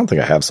context. Like, I don't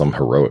think I have some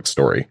heroic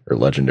story or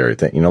legendary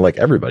thing. Like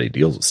everybody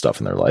deals with stuff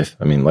in their life.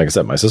 Like I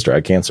said, my sister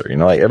had cancer,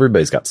 like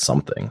everybody's got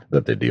something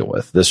that they deal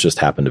with. This just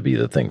happened to be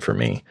the thing for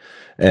me.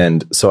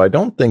 And so I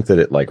don't think that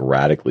it like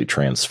radically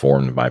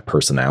transformed my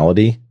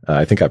personality.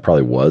 I think I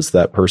probably was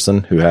that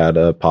person who had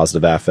a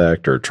positive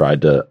affect or I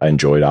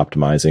enjoyed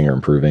optimizing or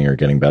improving or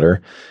getting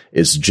better.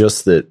 It's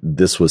just that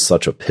this was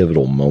such a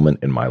pivotal moment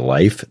in my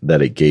life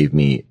that it gave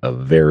me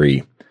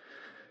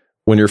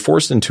when you're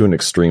forced into an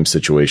extreme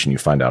situation, you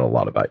find out a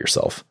lot about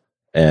yourself.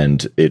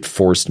 And it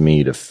forced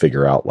me to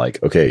figure out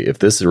like, okay, if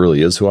this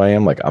really is who I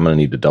am, like I'm going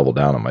to need to double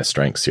down on my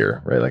strengths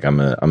here, right? Like I'm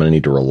going to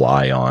need to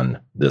rely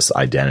on this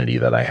identity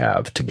that I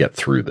have to get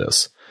through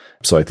this.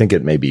 So I think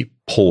it maybe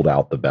pulled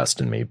out the best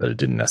in me, but it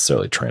didn't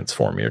necessarily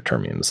transform me or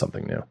turn me into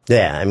something new.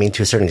 Yeah.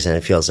 To a certain extent,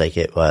 it feels like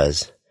it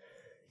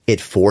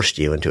forced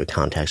you into a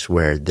context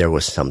where there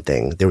was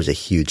a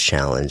huge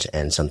challenge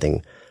and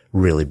something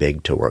really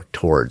big to work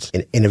towards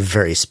in a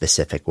very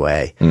specific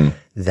way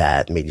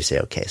that made you say,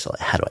 okay, so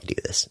how do I do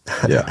this?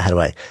 Yeah. How do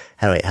I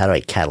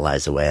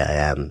catalyze the way I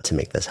am to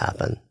make this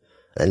happen?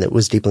 And it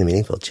was deeply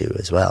meaningful too,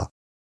 as well.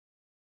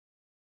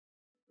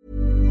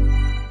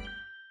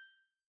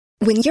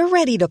 When you're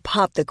ready to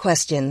pop the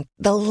question,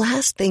 the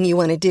last thing you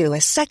want to do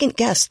is second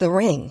guess the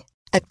ring.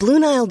 At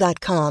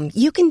BlueNile.com,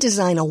 you can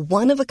design a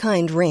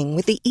one-of-a-kind ring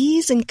with the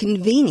ease and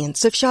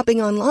convenience of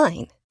shopping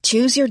online.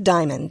 Choose your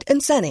diamond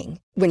and setting.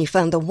 When you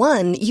find the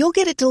one, you'll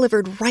get it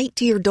delivered right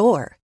to your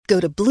door. Go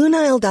to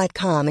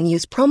BlueNile.com and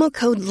use promo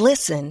code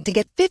LISTEN to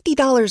get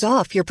 $50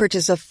 off your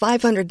purchase of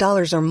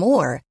 $500 or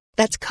more.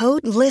 That's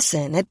code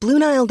LISTEN at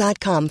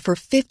BlueNile.com for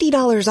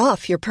 $50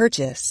 off your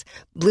purchase.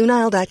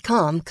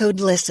 BlueNile.com, code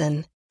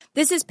LISTEN.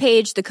 This is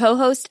Paige, the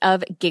co-host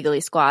of Giggly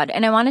Squad,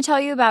 and I want to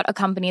tell you about a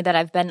company that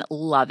I've been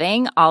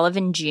loving, Olive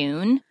 &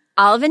 June.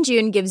 Olive &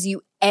 June gives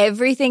you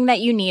everything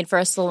that you need for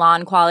a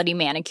salon-quality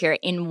manicure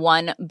in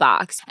one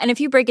box. And if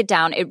you break it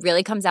down, it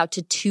really comes out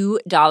to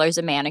 $2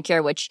 a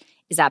manicure, which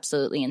is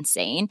absolutely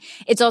insane.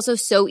 It's also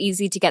so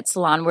easy to get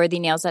salon-worthy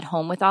nails at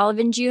home with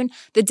Olive & June.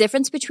 The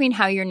difference between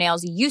how your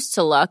nails used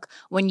to look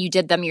when you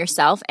did them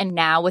yourself and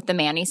now with the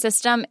Mani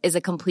system is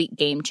a complete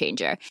game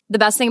changer. The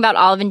best thing about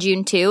Olive &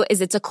 June, too,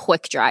 is it's a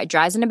quick dry.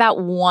 Dries in about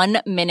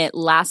 1 minute,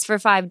 lasts for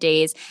 5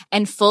 days,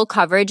 and full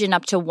coverage in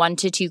up to 1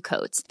 to 2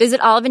 coats.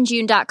 Visit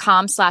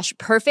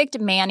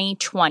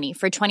oliveandjune.com/perfectmani20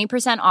 for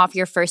 20% off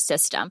your first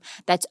system.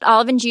 That's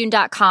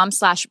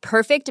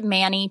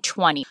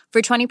oliveandjune.com/perfectmani20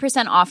 for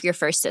 20% off your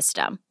first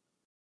system.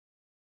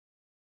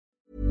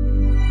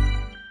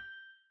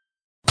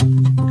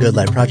 Good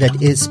Life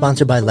Project is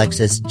sponsored by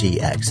Lexus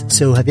GX.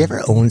 So have you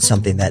ever owned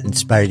something that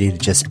inspired you to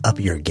just up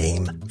your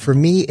game? For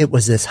me, it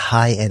was this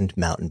high-end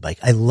mountain bike.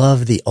 I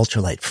love the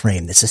ultralight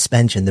frame, the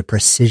suspension, the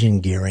precision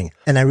gearing,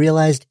 and I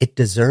realized it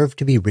deserved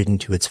to be ridden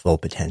to its full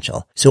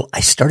potential. So I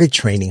started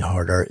training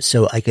harder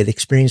so I could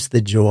experience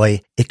the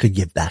joy it could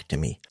give back to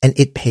me. And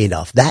it paid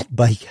off. That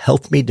bike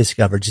helped me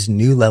discover just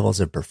new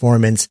levels of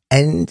performance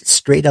and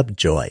straight up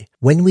joy.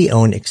 When we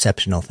own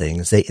exceptional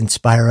things, they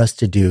inspire us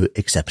to do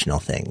exceptional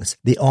things.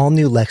 The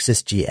all-new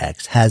Lexus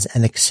GX has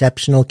an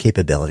exceptional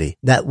capability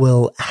that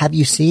will have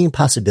you seeing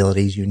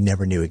possibilities you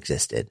never knew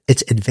existed.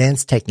 Its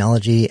advanced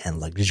technology and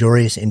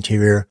luxurious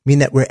interior mean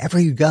that wherever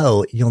you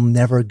go, you'll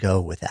never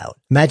go without.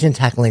 Imagine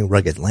tackling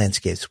rugged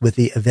landscapes with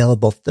the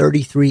available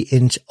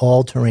 33-inch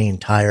all-terrain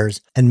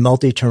tires and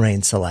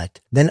multi-terrain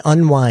select, then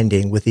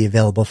unwinding with the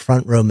available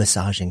front-row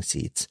massaging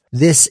seats.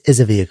 This is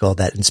a vehicle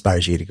that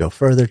inspires you to go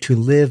further, to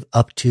live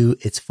up to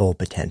its full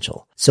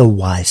potential. So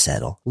why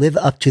settle? Live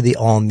up to the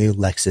all-new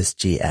Lexus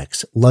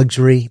GX.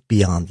 Luxury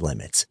beyond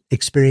limits.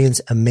 Experience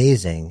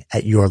amazing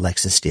at your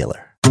Lexus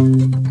dealer.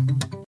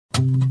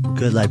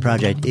 Good Life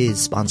Project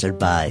is sponsored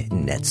by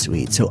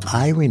NetSuite. So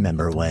I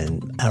remember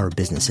when our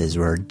businesses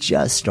were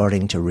just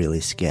starting to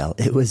really scale.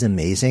 It was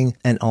amazing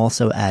and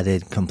also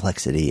added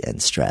complexity and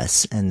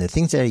stress. And the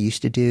things that I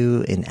used to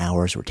do in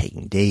hours were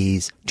taking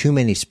days, too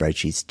many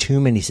spreadsheets,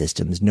 too many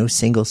systems, no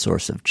single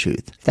source of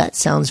truth. If that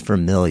sounds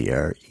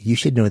familiar, you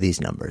should know these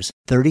numbers.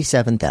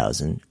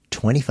 37,000,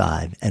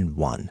 25, and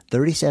 1.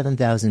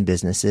 37,000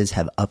 businesses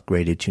have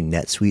upgraded to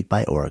NetSuite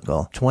by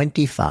Oracle.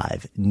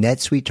 25.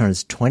 NetSuite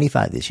turns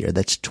 25 this year.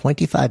 That's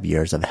 25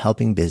 years of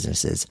helping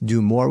businesses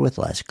do more with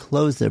less,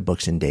 close their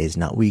books in days,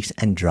 not weeks,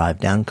 and drive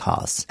down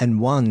costs.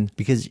 And 1,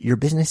 because your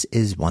business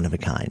is one of a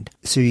kind.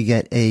 So you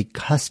get a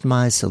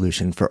customized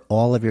solution for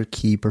all of your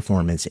key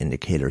performance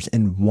indicators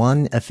in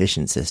one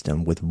efficient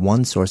system with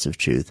one source of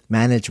truth,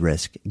 manage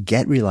risk,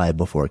 get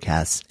reliable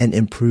forecasts, and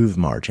improve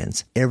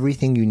margins.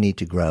 Everything you need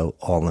to grow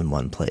all in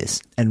one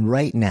place. And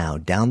right now,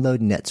 download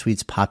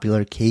NetSuite's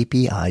popular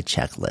KPI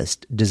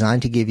checklist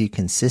designed to give you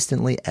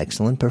consistently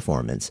excellent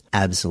performance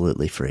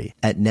absolutely free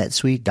at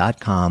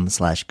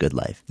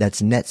netsuite.com/goodlife.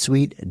 That's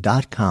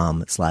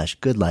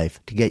netsuite.com/goodlife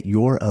to get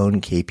your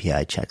own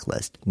KPI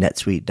checklist.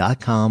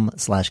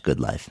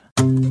 netsuite.com/goodlife.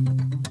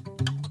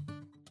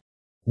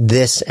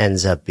 This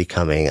ends up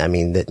becoming,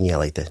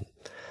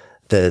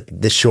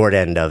 the short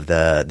end of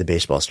the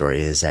baseball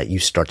story is that you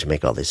start to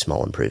make all these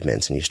small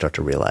improvements and you start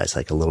to realize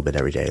like a little bit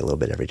every day, a little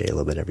bit every day, a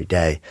little bit every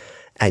day.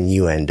 And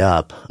you end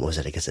up,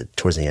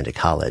 towards the end of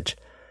college,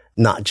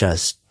 not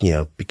just,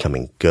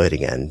 becoming good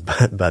again,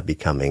 but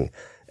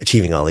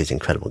achieving all these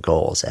incredible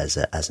goals as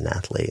an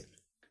athlete.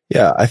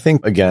 Yeah, I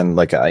think, again,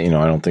 I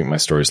don't think my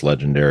story's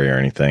legendary or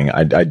anything.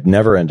 I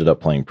never ended up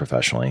playing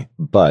professionally,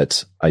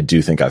 but I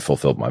do think I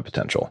fulfilled my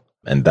potential.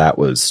 And that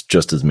was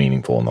just as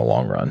meaningful in the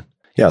long run.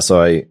 Yeah,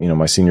 so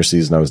my senior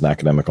season, I was an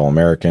academic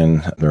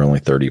All-American. There are only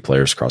 30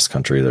 players cross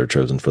country that are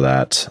chosen for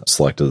that.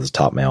 Selected as a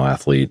top male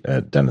athlete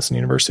at Denison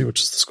University,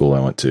 which is the school I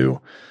went to.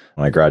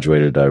 When I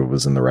graduated, I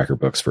was in the record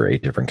books for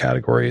 8 different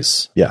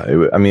categories. Yeah,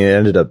 it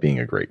ended up being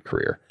a great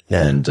career.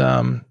 Yeah.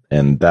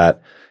 And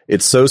that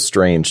it's so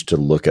strange to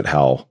look at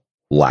how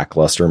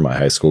lackluster my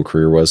high school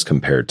career was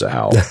compared to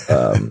how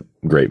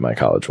great my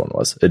college one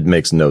was. It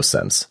makes no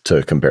sense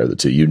to compare the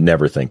two. You'd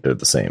never think they're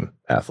the same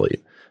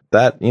athlete.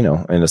 That, in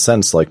a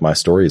sense, like my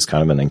story is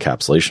kind of an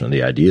encapsulation of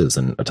the ideas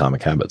in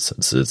Atomic Habits.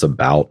 It's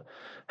about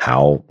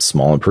how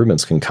small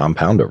improvements can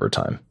compound over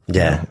time.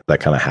 Yeah.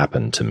 That kind of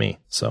happened to me.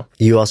 So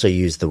you also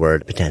use the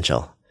word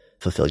potential,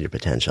 fulfill your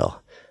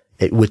potential,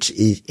 which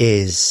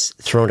is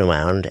thrown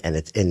around and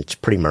it's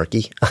pretty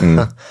murky.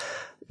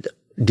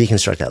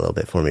 Deconstruct that a little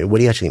bit for me. What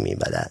do you actually mean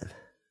by that?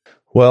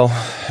 Well,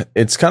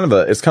 it's kind of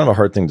a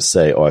hard thing to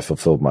say, I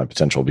fulfilled my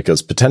potential,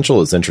 because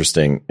potential is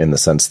interesting in the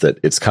sense that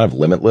it's kind of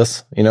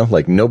limitless,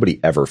 like nobody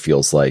ever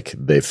feels like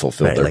they've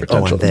fulfilled their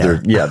potential.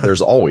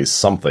 There's always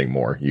something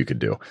more you could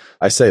do.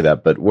 I say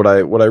that, but what I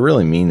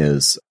really mean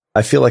is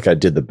I feel like I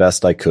did the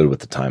best I could with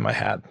the time I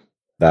had.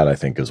 That, I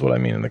think, is what I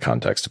mean in the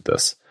context of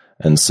this.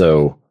 And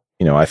so,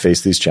 I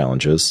faced these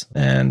challenges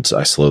and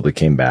I slowly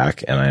came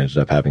back and I ended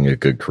up having a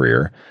good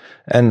career.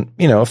 And,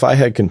 if I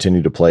had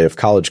continued to play, if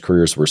college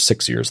careers were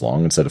 6 years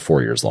long instead of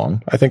 4 years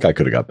long, I think I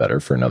could have got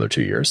better for another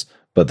 2 years.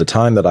 But the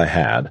time that I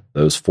had,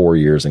 those 4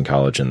 years in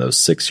college and those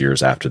 6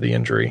 years after the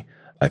injury,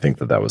 I think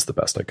that was the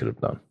best I could have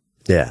done.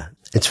 Yeah.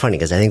 It's funny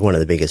because I think one of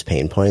the biggest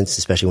pain points,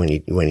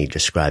 especially when you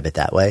describe it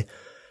that way,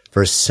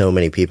 for so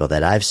many people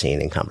that I've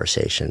seen in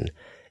conversation,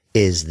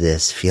 is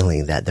this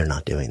feeling that they're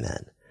not doing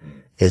that.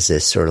 Is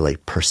this sort of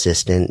like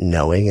persistent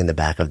knowing in the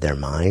back of their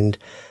mind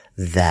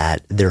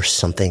that there's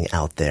something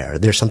out there,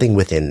 there's something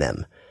within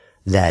them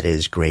that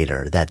is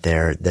greater, that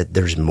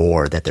there's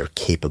more that they're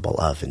capable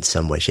of in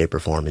some way, shape, or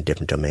form in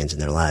different domains in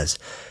their lives.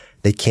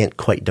 They can't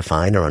quite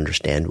define or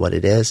understand what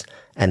it is,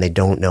 and they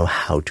don't know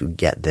how to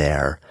get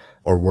there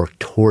or work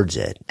towards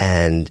it.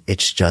 And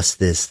it's just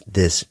this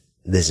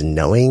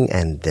knowing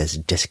and this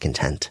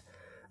discontent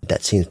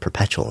that seems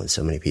perpetual in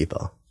so many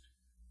people.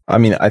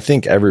 I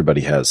think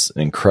everybody has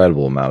an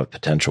incredible amount of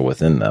potential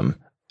within them.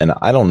 And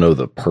I don't know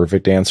the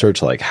perfect answer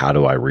to how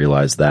do I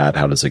realize that?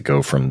 How does it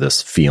go from this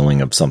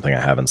feeling of something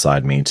I have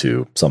inside me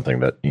to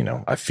something that,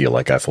 I feel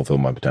like I fulfilled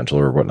my potential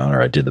or whatnot,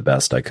 or I did the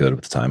best I could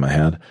with the time I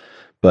had.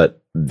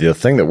 But the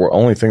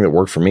only thing that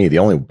worked for me, the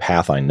only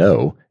path I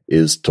know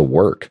is to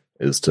work,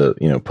 is to,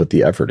 put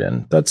the effort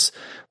in. That's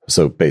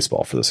So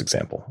baseball, for this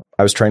example,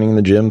 I was training in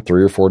the gym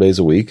 3 or 4 days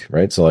a week,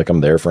 right? So like I'm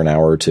there for an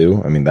hour or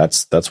two. I mean,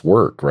 that's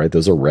work, right?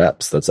 Those are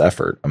reps. That's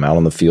effort. I'm out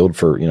on the field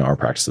for, our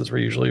practices were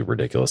usually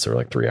ridiculous. They're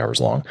like 3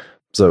 hours long.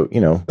 So,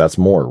 that's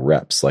more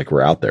reps. Like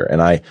we're out there.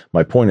 And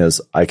my point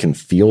is I can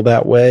feel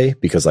that way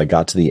because I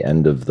got to the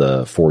end of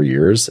the 4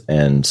 years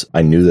and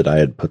I knew that I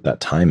had put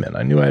that time in.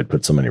 I knew I had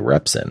put so many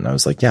reps in. And I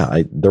was like,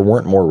 there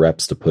weren't more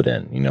reps to put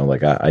in,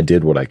 like I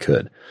did what I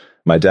could.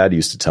 My dad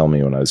used to tell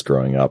me when I was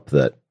growing up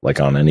that like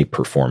on any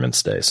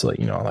performance day, so that,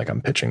 like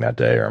I'm pitching that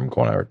day or I'm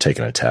going or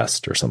taking a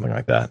test or something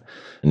like that.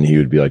 And he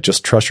would be like,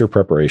 just trust your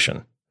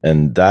preparation.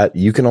 And that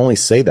you can only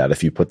say that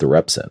if you put the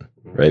reps in,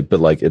 right? But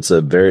like, it was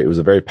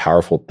a very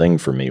powerful thing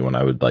for me when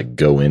I would like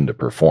go in to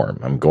perform.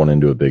 I'm going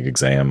into a big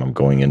exam. I'm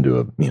going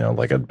into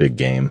like a big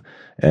game.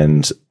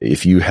 And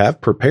if you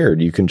have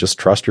prepared, you can just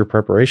trust your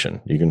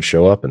preparation. You can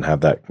show up and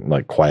have that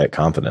like quiet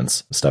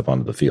confidence, step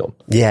onto the field.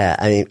 Yeah.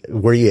 I mean,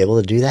 were you able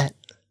to do that?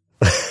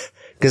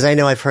 Because I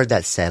know I've heard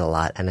that said a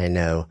lot, and I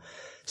know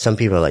some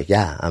people are like,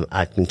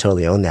 I can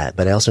totally own that.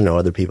 But I also know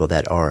other people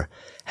that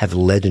have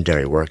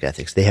legendary work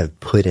ethics. They have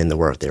put in the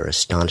work. They're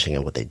astonishing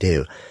at what they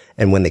do.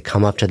 And when they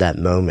come up to that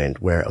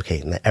moment where,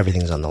 okay,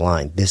 everything's on the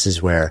line, this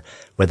is where,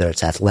 whether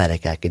it's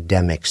athletic,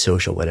 academic,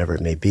 social, whatever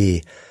it may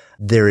be,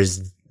 there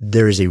is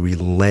a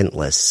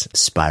relentless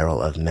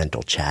spiral of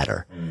mental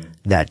chatter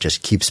that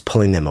just keeps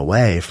pulling them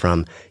away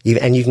from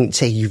even, and you can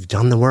say you've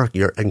done the work.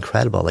 You're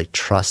incredible. Like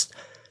trust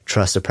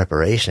the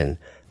preparation.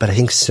 But I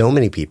think so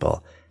many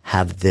people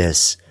have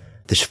this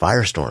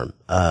firestorm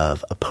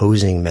of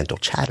opposing mental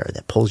chatter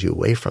that pulls you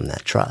away from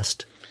that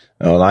trust.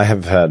 Oh, and I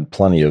have had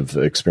plenty of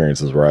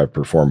experiences where I've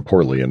performed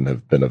poorly and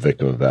have been a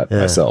victim of that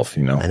myself,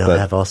 I know I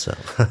have also.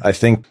 I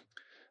think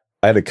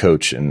I had a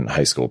coach in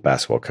high school,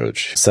 basketball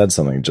coach, said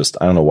something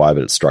I don't know why,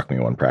 but it struck me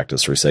one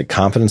practice where he said,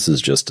 confidence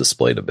is just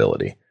displayed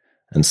ability.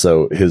 And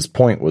so his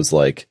point was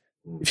like,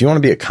 if you want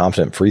to be a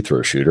confident free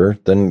throw shooter,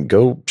 then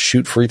go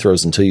shoot free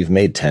throws until you've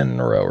made 10 in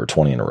a row or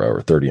 20 in a row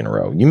or 30 in a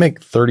row. You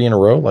make 30 in a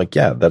row, like,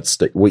 that's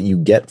what you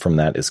get from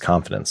that is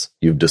confidence.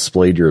 You've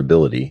displayed your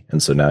ability.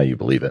 And so now you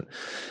believe it.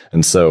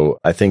 And so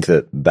I think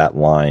that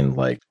line,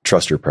 like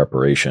trust your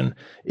preparation,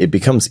 it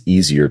becomes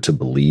easier to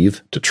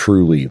believe, to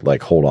truly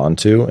like hold on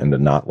to and to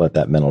not let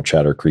that mental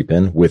chatter creep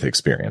in with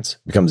experience.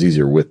 It becomes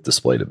easier with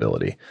displayed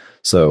ability.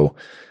 So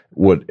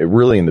what it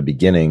really in the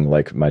beginning,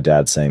 like my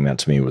dad saying that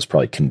to me was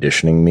probably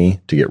conditioning me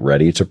to get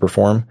ready to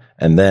perform.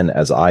 And then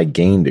as I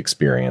gained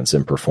experience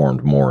and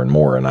performed more and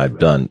more, and I've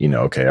done,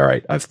 okay, all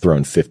right, I've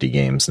thrown 50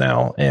 games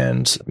now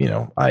and,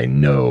 I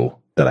know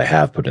that I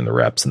have put in the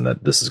reps and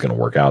that this is going to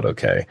work out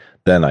okay,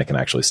 then I can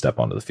actually step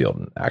onto the field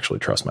and actually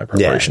trust my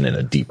preparation in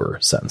a deeper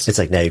sense. It's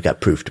like now you've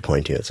got proof to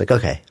point to. It's like,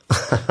 okay.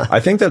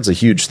 I think that's a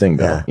huge thing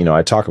though. Yeah.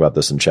 I talk about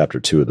this in chapter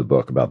 2 of the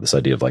book about this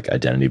idea of like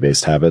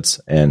identity-based habits,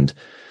 and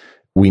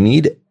we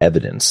need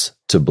evidence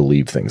to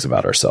believe things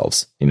about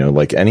ourselves.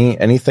 Like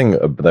anything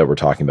that we're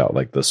talking about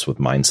like this with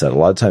mindset, a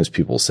lot of times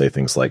people say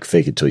things like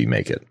fake it till you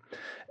make it.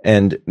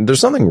 And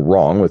there's nothing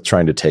wrong with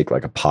trying to take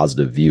like a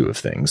positive view of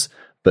things,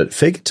 but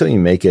fake it till you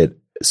make it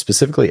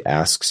specifically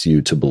asks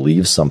you to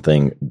believe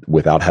something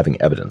without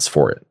having evidence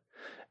for it.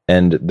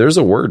 And there's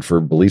a word for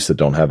beliefs that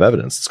don't have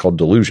evidence. It's called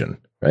delusion,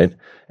 right?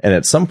 And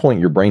at some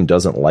point your brain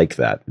doesn't like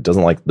that. It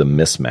doesn't like the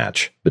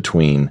mismatch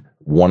between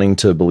wanting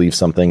to believe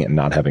something and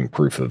not having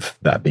proof of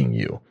that being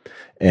you.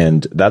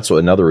 And that's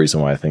another reason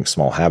why I think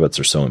small habits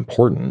are so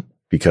important,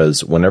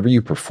 because whenever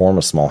you perform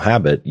a small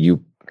habit,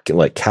 you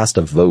like cast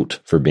a vote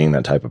for being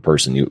that type of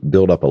person. You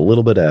build up a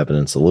little bit of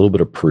evidence, a little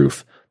bit of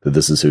proof that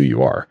this is who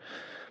you are.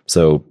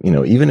 So,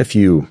 even if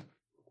you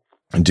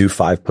do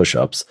 5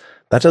 push-ups,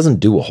 that doesn't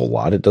do a whole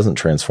lot. It doesn't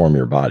transform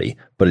your body,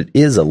 but it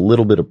is a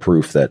little bit of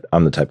proof that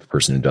I'm the type of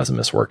person who doesn't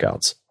miss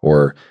workouts.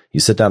 Or you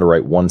sit down to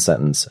write 1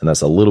 sentence, and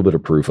that's a little bit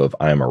of proof of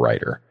I am a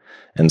writer.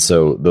 And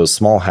so those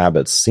small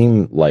habits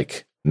seem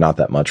like not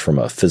that much from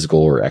a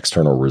physical or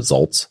external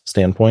results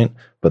standpoint,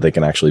 but they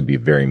can actually be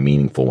very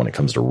meaningful when it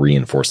comes to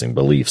reinforcing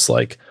beliefs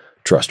like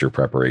trust your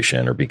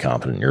preparation or be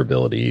confident in your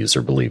abilities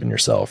or believe in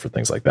yourself or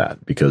things like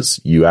that, because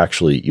you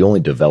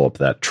only develop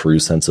that true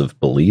sense of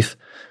belief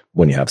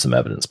when you have some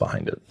evidence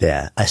behind it.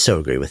 Yeah, I so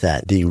agree with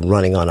that. The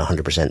running on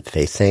 100%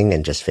 faith thing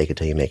and just fake it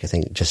till you make a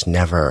thing just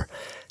never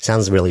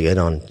sounds really good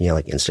on,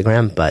 like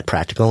Instagram, but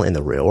practical in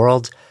the real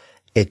world.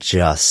 It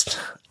just,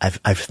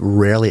 I've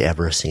rarely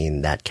ever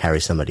seen that carry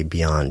somebody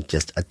beyond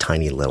just a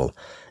tiny little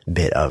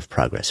bit of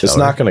progress. It's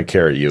not going to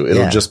carry you.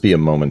 It'll just be a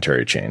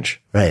momentary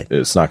change. Right.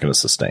 It's not going to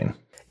sustain.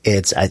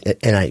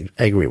 I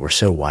agree. We're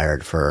so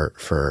wired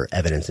for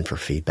evidence and for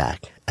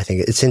feedback. I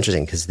think it's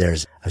interesting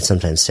because I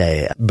sometimes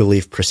say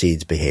belief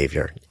precedes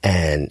behavior,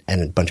 and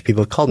a bunch of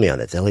people have called me on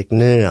it. They're like,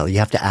 no, you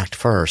have to act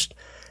first,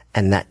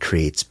 and that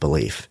creates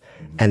belief.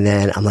 And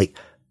then I'm like,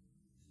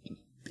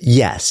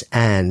 yes,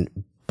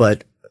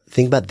 but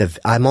think about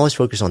I'm always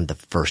focused on the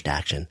first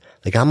action.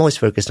 Like I'm always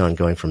focused on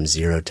going from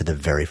 0 to the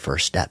very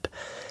first step.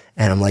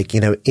 And I'm like,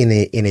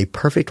 in a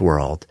perfect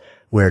world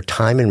where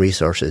time and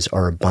resources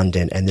are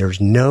abundant and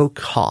there's no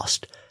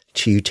cost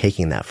to you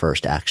taking that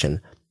first action,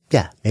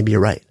 yeah, maybe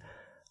you're right.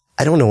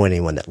 don't know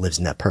anyone that lives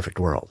in that perfect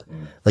world.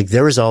 Like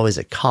there is always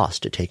a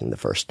cost to taking the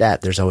first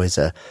step. They're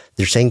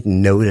saying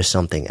no to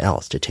something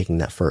else to taking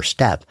that first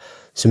step.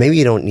 So maybe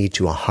you don't need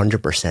to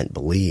 100%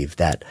 believe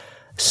that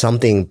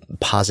something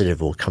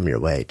positive will come your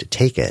way to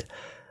take it,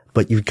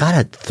 but you've got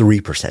a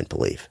 3%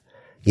 belief,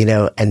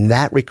 and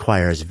that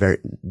requires very,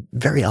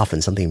 very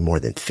often something more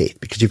than faith,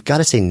 because you've got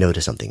to say no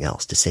to something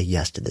else to say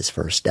yes to this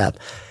first step.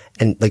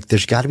 And like,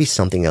 there's got to be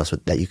something else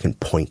that you can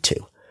point to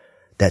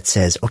that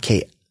says,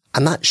 okay,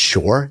 I'm not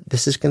sure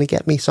this is going to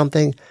get me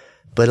something,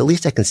 but at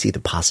least I can see the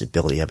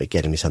possibility of it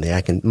getting me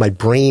something. My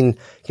brain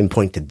can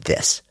point to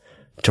this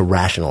to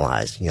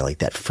rationalize, like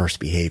that first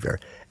behavior.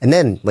 And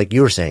then, like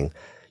you were saying,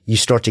 you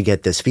start to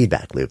get this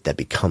feedback loop that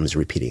becomes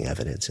repeating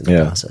evidence in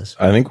the process.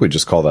 I think we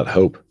just call that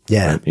hope.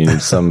 Yeah. Right? You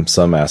need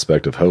some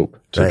aspect of hope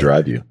to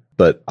drive you.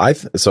 But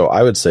so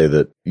I would say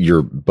that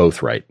you're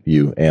both right.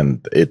 You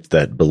and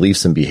that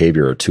beliefs and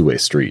behavior are a two-way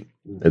street.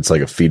 It's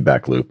like a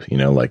feedback loop,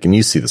 and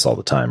you see this all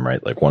the time,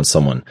 right? Like once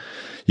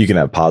you can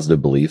have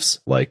positive beliefs,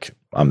 like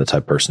I'm the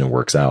type of person who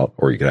works out,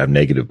 or you could have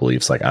negative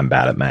beliefs like I'm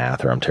bad at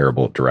math, or I'm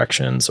terrible at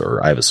directions,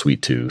 or I have a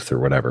sweet tooth, or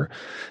whatever.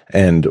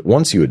 And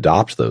once you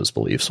adopt those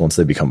beliefs, once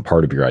they become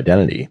part of your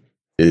identity,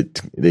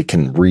 they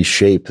can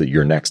reshape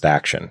your next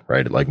action,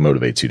 right? It like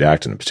motivates you to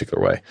act in a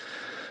particular way.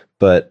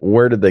 But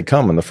where did they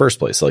come in the first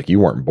place? Like you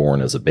weren't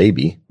born as a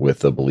baby with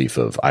the belief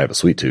of I have a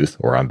sweet tooth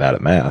or I'm bad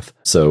at math.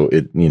 So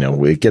it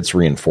gets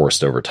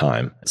reinforced over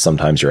time.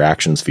 Sometimes your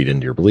actions feed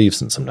into your beliefs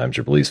and sometimes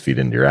your beliefs feed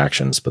into your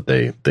actions, but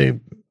they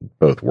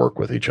both work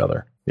with each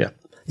other. Yeah.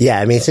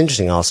 Yeah. I mean, it's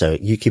interesting also.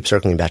 You keep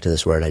circling back to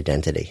this word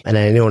identity. And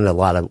I know in a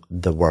lot of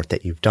the work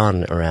that you've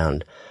done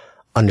around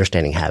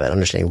understanding habit,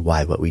 understanding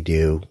why what we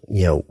do,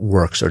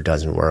 works or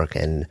doesn't work,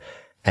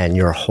 and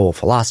your whole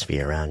philosophy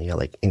around,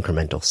 like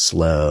incremental,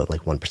 slow,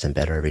 like 1%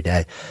 better every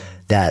day,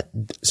 that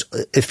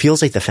it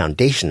feels like the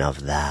foundation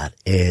of that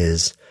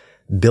is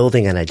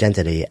building an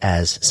identity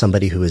as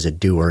somebody who is a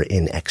doer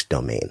in X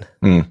domain.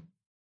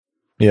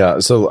 Yeah.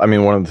 So, I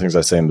mean, one of the things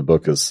I say in the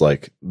book is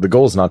like, the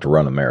goal is not to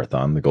run a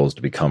marathon. The goal is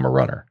to become a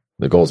runner.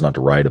 The goal is not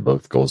to write a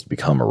book. The goal is to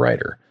become a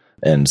writer.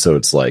 And so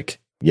it's like,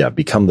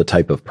 become the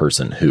type of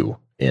person who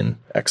in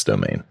X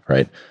domain,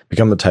 right?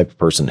 Become the type of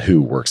person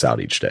who works out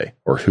each day,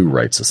 or who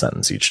writes a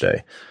sentence each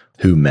day,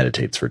 who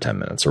meditates for 10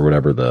 minutes, or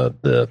whatever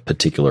the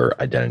particular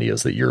identity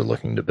is that you're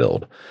looking to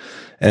build.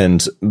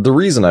 And the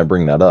reason I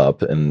bring that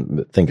up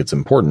and think it's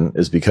important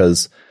is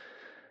because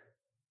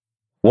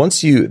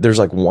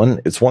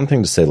it's one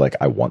thing to say like,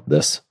 I want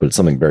this, but it's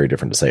something very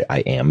different to say, I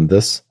am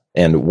this.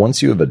 And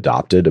once you have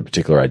adopted a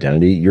particular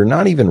identity, you're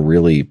not even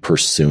really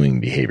pursuing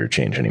behavior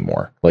change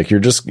anymore. Like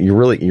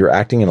you're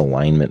acting in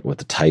alignment with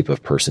the type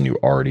of person you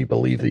already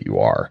believe that you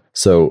are.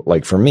 So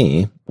like for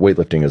me,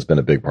 weightlifting has been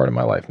a big part of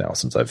my life now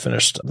since I've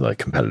finished like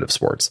competitive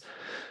sports.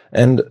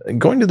 And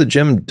going to the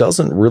gym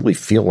doesn't really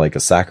feel like a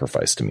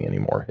sacrifice to me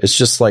anymore. It's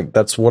just like,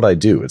 that's what I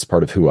do. It's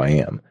part of who I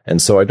am.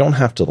 And so I don't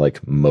have to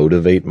like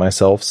motivate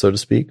myself, so to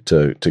speak,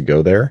 to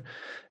go there.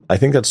 I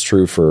think that's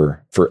true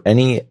for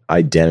any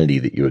identity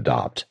that you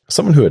adopt.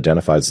 Someone who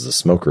identifies as a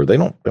smoker, they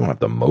don't have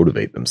to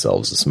motivate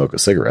themselves to smoke a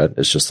cigarette.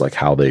 It's just like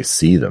how they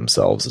see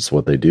themselves. It's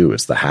what they do.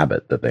 It's the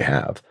habit that they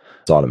have.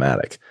 It's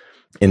automatic.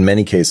 In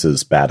many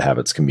cases, bad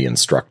habits can be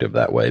instructive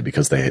that way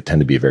because they tend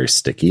to be very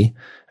sticky.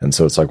 And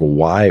so it's like, well,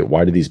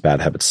 why do these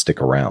bad habits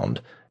stick around?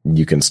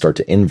 You can start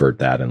to invert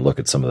that and look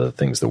at some of the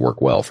things that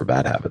work well for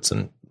bad habits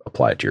and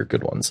apply it to your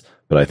good ones.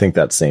 But I think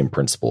that same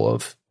principle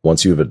of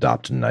once you've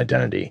adopted an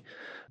identity,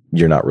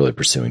 you're not really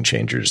pursuing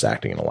change. You're just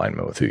acting in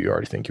alignment with who you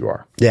already think you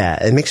are.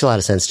 Yeah, it makes a lot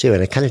of sense too.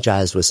 And it kind of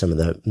jives with some of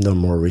the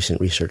more recent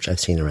research I've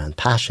seen around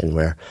passion,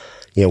 where,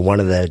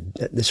 one of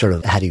the sort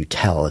of, how do you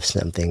tell if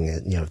something,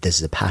 if this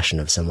is a passion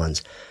of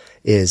someone's,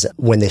 is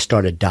when they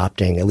start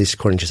adopting, at least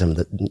according to some of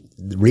the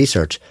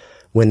research,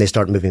 when they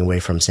start moving away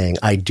from saying,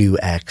 I do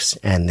X,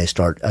 and they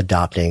start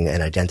adopting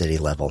an identity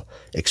level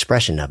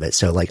expression of it.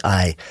 So like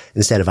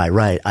instead of I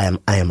write, I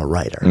am a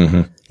writer.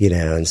 Mm-hmm.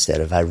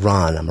 Instead of I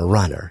run, I'm a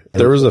runner.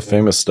 There was a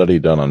famous study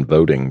done on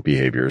voting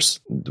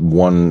behaviors.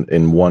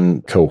 In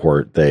one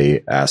cohort,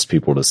 they asked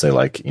people to say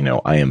like,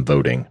 I am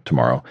voting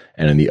tomorrow.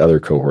 And in the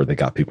other cohort, they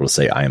got people to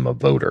say, I am a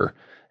voter.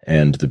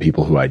 And the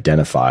people who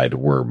identified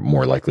were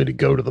more likely to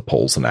go to the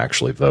polls and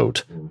actually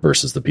vote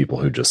versus the people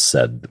who just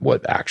said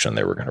what action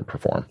they were going to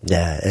perform.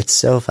 Yeah, it's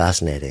so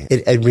fascinating.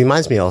 It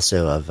reminds me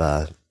also of,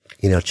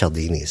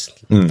 Cialdini's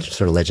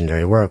sort of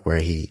legendary work where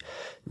he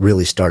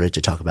really started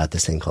to talk about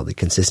this thing called the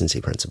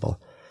consistency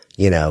principle.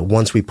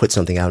 Once we put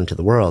something out into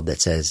the world that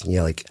says,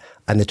 like,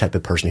 I'm the type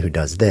of person who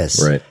does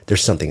this, right,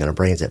 there's something in our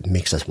brains that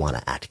makes us want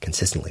to act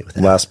consistently with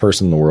that. Last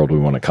person in the world we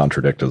want to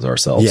contradict is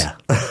ourselves. Yeah.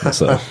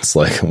 So it's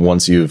like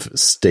once you've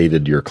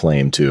stated your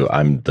claim to,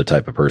 I'm the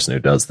type of person who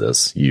does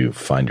this, you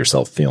find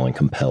yourself feeling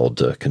compelled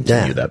to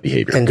continue that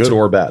behavior, and good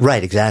or bad.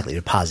 Right, exactly.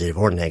 To positive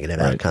or negative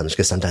outcomes,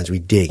 because sometimes we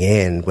dig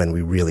in when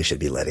we really should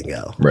be letting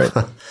go. Right.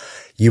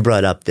 You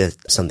brought up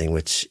something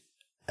which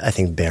I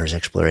think bears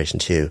exploration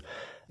too,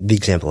 the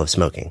example of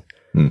smoking.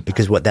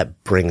 Because what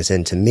that brings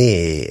into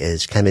me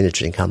is kind of an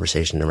interesting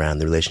conversation around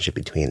the relationship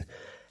between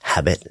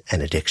habit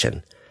and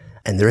addiction.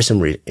 And there is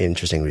some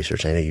interesting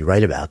research, I know you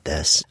write about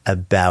this,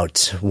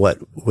 about what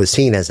was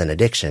seen as an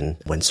addiction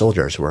when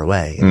soldiers were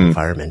away in the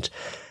environment,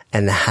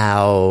 and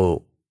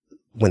how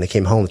when they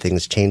came home,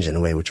 things changed in a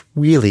way which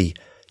really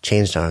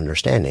changed our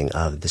understanding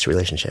of this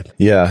relationship.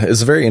 Yeah,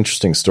 it's a very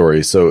interesting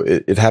story. So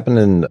it happened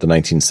in the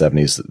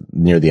 1970s,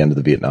 near the end of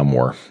the Vietnam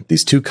War.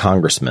 These two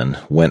congressmen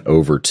went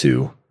over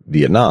to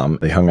Vietnam.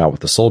 They hung out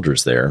with the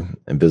soldiers there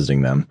and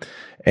visiting them.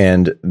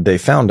 And they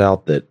found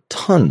out that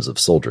tons of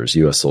soldiers,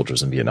 U.S.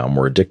 soldiers in Vietnam,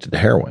 were addicted to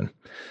heroin.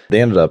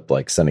 They ended up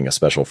like sending a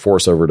special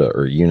force over to,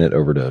 or unit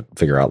over to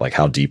figure out like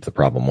how deep the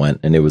problem went.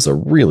 And it was a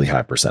really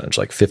high percentage,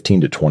 like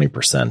 15 to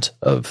 20%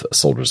 of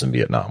soldiers in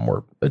Vietnam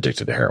were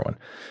addicted to heroin.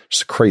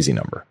 Just a crazy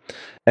number.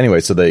 Anyway,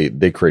 so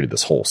they created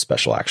this whole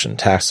special action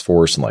task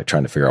force and like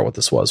trying to figure out what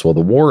this was. Well, the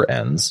war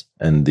ends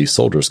and these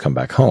soldiers come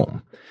back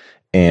home.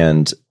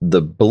 And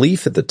the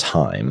belief at the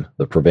time,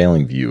 the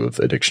prevailing view of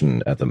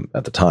addiction at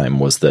the time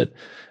was that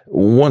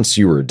once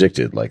you were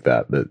addicted like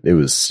that it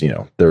was,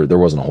 there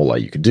wasn't a whole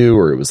lot you could do,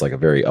 or it was like a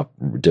very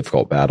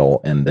difficult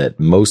battle, and that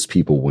most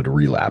people would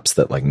relapse,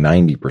 that like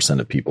 90%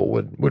 of people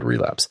would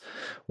relapse.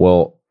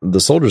 Well, the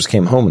soldiers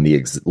came home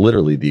and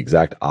literally the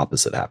exact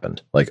opposite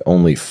happened. Like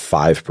only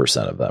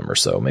 5% of them or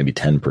so, maybe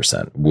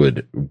 10%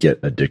 would get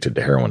addicted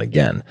to heroin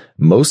again.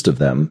 Most of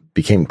them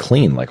became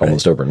clean like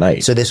almost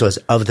overnight. So this was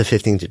of the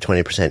 15 to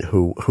 20%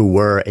 who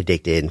were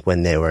addicted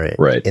when they were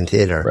in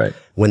theater. Right.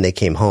 When they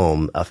came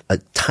home, a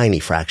tiny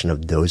fraction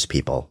of those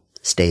people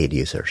stayed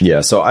users.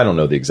 Yeah. So I don't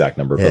know the exact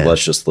number, but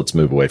let's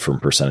move away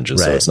from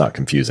percentages so it's not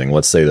confusing.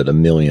 Let's say that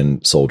 1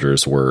 million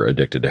soldiers were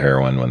addicted to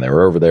heroin when they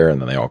were over there, and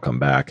then they all come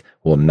back.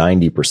 Well,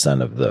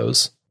 90% of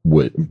those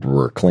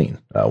were clean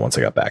once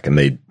they got back, and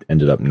they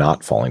ended up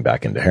not falling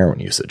back into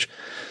heroin usage.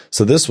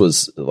 So this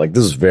was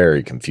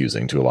very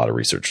confusing to a lot of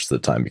researchers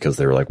at the time, because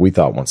they were like, we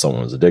thought once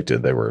someone was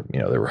addicted, they were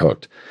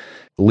hooked.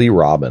 Lee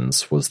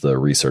Robbins was the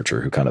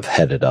researcher who kind of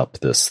headed up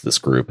this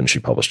group, and she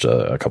published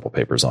a couple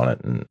papers on it.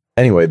 And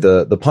anyway,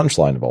 the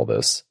punchline of all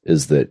this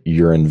is that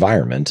your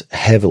environment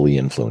heavily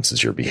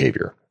influences your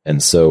behavior.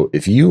 And so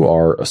if you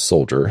are a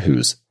soldier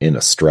who's in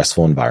a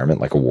stressful environment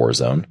like a war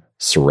zone,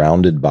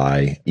 surrounded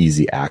by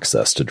easy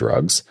access to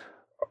drugs,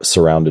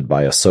 surrounded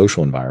by a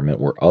social environment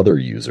where other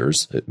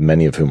users,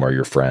 many of whom are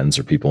your friends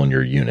or people in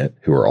your unit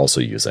who are also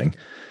using,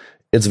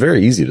 it's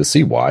very easy to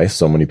see why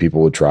so many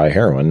people would try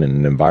heroin in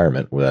an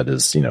environment that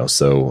is,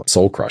 so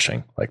soul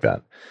crushing like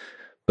that.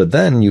 But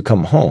then you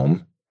come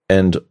home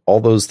and all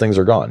those things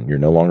are gone. You're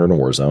no longer in a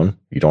war zone.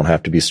 You don't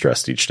have to be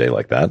stressed each day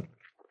like that.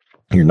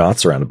 You're not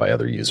surrounded by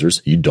other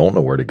users. You don't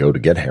know where to go to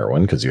get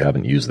heroin because you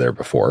haven't used there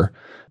before.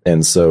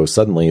 And so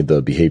suddenly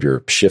the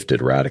behavior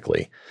shifted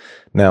radically.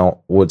 Now,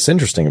 what's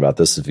interesting about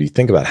this, if you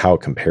think about how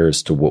it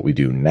compares to what we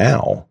do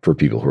now for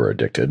people who are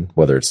addicted,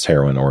 whether it's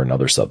heroin or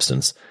another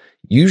substance,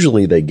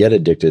 usually they get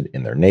addicted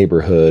in their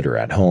neighborhood or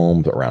at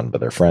home, around by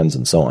their friends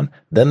and so on.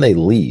 Then they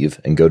leave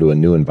and go to a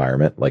new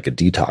environment like a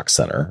detox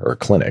center or a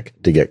clinic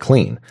to get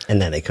clean.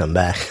 And then they come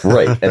back.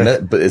 Right. And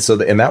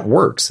that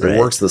works. It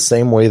works the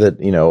same way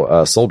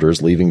that,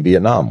 soldiers leaving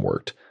Vietnam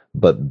worked.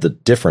 But the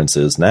difference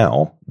is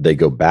now they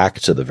go back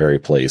to the very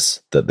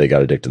place that they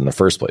got addicted in the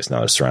first place. Now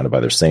they're surrounded by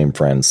their same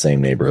friends, same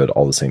neighborhood,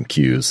 all the same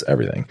cues,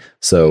 everything.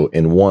 So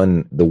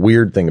the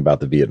weird thing about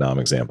the Vietnam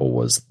example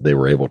was they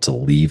were able to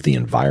leave the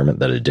environment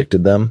that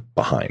addicted them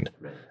behind.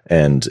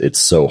 And it's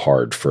so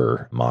hard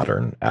for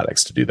modern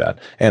addicts to do that.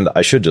 And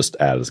I should just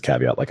add as a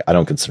caveat, like I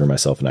don't consider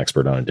myself an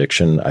expert on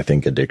addiction. I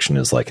think addiction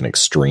is like an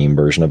extreme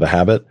version of a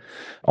habit,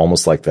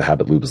 almost like the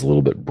habit loop is a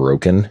little bit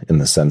broken in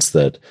the sense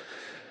that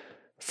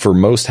for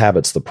most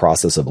habits, the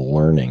process of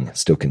learning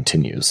still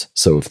continues.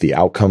 So if the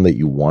outcome that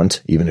you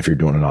want, even if you're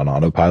doing it on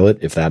autopilot,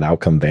 if that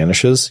outcome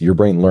vanishes, your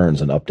brain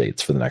learns and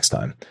updates for the next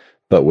time.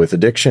 But with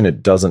addiction,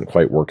 it doesn't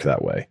quite work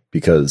that way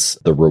because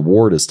the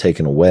reward is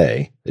taken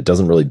away. It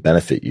doesn't really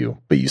benefit you,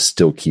 but you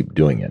still keep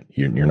doing it.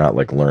 You're not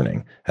like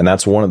learning. And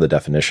that's one of the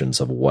definitions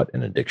of what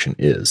an addiction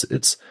is.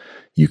 It's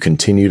you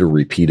continue to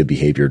repeat a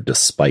behavior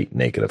despite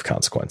negative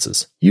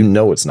consequences. You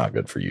know it's not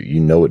good for you. You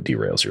know it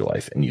derails your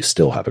life, and you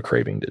still have a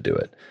craving to do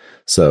it.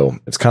 So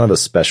it's kind of a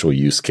special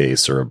use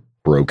case or a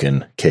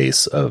broken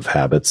case of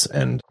habits,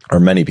 and are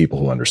many people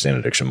who understand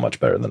addiction much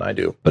better than I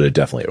do, but it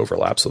definitely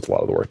overlaps with a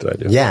lot of the work that I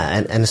do.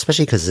 Yeah. And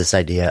especially because this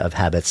idea of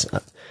habits,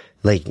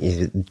 like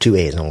two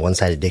A's, on one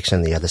side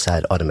addiction, the other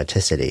side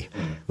automaticity,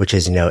 which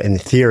is, in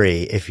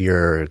theory, if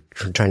you're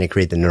trying to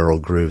create the neural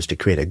grooves to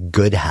create a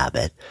good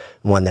habit,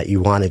 one that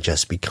you want to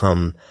just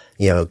become,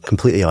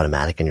 completely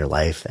automatic in your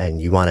life, and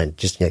you want to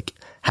just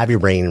have your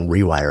brain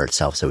rewire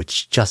itself so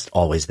it's just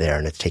always there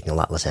and it's taking a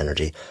lot less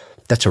energy,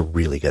 that's a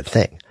really good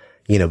thing.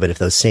 But if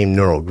those same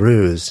neural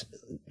grooves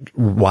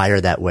wire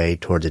that way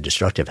towards a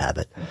destructive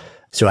habit.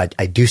 So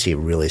I do see a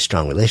really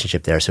strong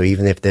relationship there. So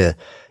even if the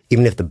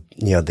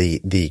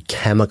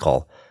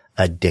chemical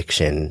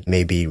addiction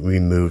may be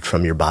removed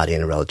from your body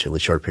in a relatively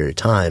short period of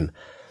time,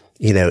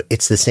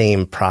 it's the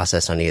same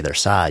process on either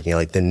side.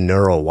 Like the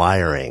neural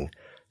wiring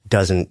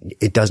doesn't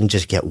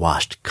just get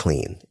washed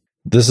clean.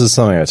 This is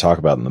something I talk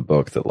about in the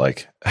book, that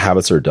like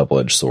habits are a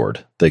double-edged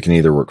sword. They can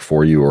either work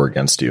for you or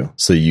against you.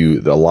 So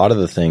a lot of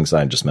the things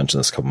I just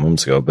mentioned this a couple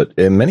moments ago, but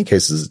in many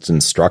cases it's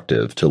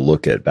instructive to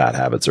look at bad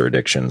habits or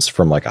addictions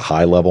from like a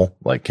high level,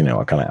 like, kind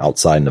of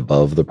outside and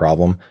above the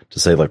problem,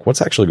 to say like,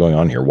 what's actually going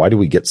on here? Why do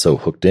we get so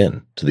hooked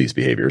in to these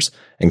behaviors?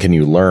 And can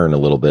you learn a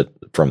little bit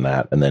from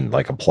that and then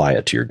like apply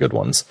it to your good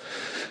ones?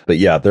 But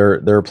yeah,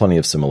 there are plenty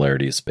of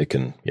similarities. They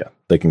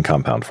can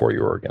compound for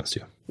you or against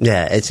you.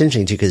 Yeah, it's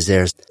interesting too, because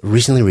there's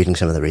recently reading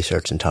some of the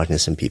research and talking to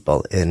some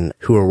people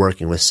who are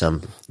working with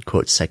some,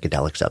 quote,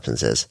 psychedelic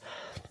substances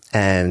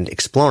and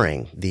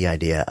exploring the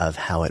idea of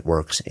how it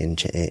works in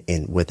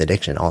with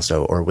addiction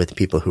also, or with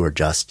people who are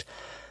just,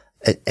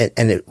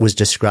 and it was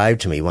described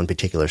to me, one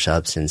particular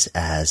substance,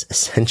 as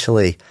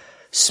essentially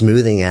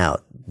smoothing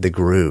out the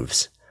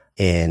grooves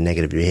in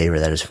negative behavior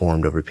that has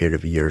formed over a period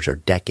of years or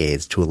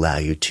decades to allow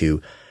you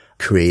to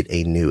create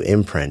a new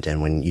imprint.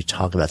 And when you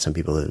talk about some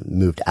people who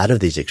moved out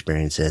of these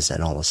experiences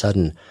and all of a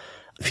sudden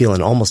feel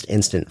an almost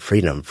instant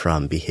freedom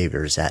from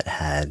behaviors that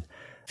had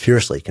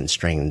fiercely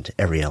constrained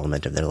every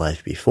element of their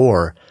life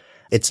before,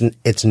 it's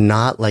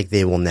not like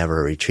they will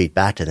never retreat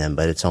back to them,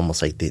 but it's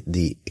almost like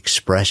the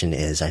expression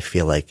is, I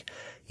feel like,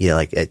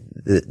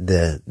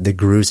 the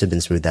grooves have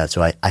been smoothed out.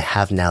 So I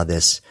have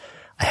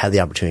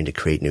the opportunity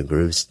to create new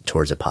grooves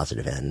towards a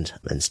positive end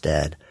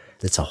instead.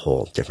 It's a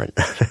whole different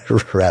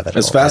rabbit hole.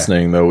 It's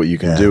fascinating, though, what you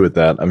can do with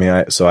that. I mean,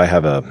 I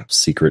have a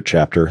secret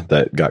chapter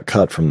that got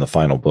cut from the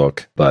final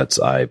book, but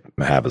I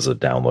have as a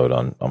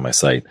download on my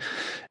site.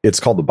 It's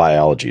called The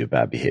Biology of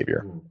Bad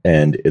Behavior.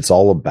 And it's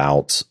all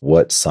about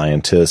what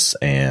scientists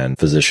and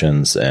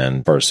physicians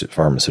and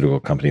pharmaceutical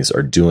companies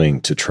are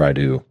doing to try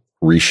to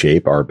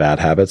reshape our bad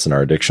habits and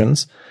our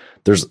addictions.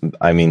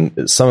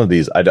 Some of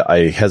these,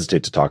 I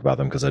hesitate to talk about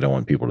them because I don't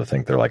want people to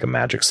think they're like a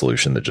magic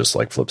solution that just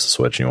like flips a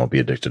switch and you won't be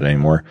addicted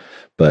anymore.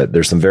 But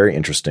there's some very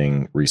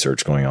interesting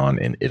research going on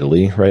in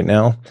Italy right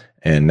now,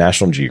 and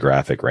National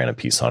Geographic ran a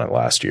piece on it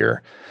last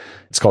year.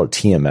 It's called a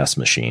TMS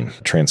machine,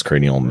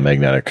 transcranial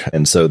magnetic.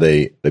 And so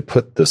they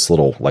put this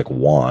little like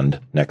wand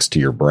next to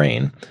your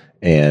brain,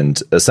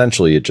 and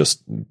essentially it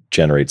just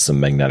generates some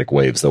magnetic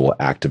waves that will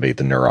activate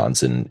the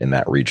neurons in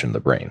that region of the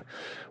brain.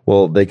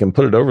 Well, they can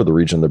put it over the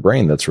region of the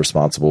brain that's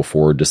responsible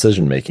for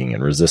decision making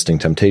and resisting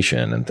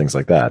temptation and things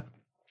like that.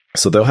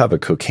 So they'll have a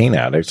cocaine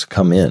addict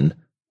come in,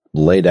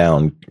 lay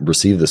down,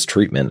 receive this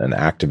treatment, and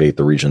activate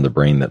the region of the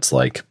brain that's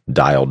like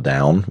dialed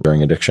down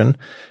during addiction.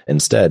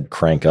 Instead,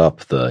 crank up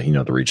the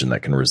region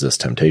that can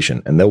resist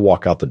temptation. And they'll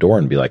walk out the door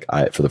and be like,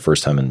 for the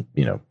first time in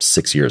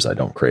 6 years, I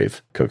don't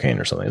crave cocaine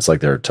or something. It's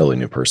like they're a totally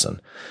new person.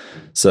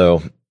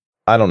 So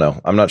I don't know.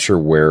 I'm not sure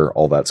where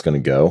all that's going to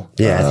go.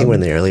 Yeah, I think we're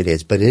in the early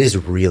days, but it is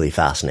really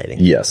fascinating.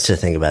 Yes, to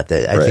think about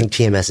that. I think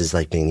TMS is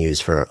like being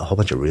used for a whole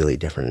bunch of really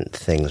different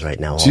things right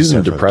now. It's used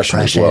in depression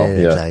as well.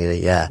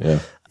 Anxiety, yeah.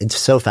 It's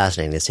so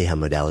fascinating to see how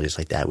modalities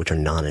like that, which are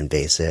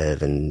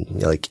non-invasive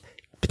and like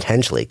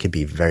potentially could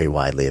be very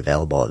widely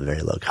available at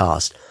very low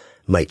cost,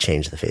 might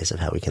change the face of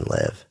how we can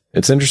live.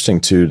 It's interesting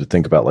too to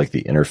think about like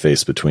the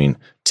interface between,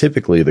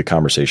 typically the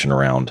conversation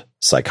around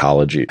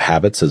psychology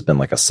habits has been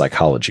like a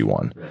psychology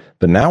one,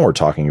 but now we're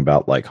talking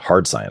about like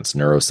hard science,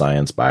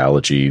 neuroscience,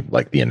 biology,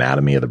 like the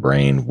anatomy of the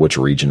brain, which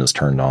region is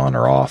turned on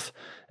or off.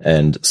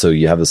 And so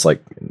you have this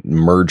like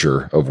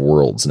merger of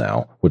worlds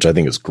now, which I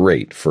think is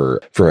great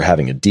for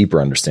having a deeper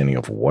understanding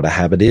of what a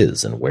habit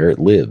is and where it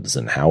lives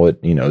and how it,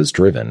 is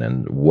driven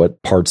and what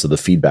parts of the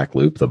feedback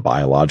loop, the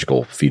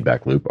biological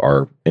feedback loop,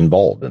 are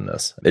involved in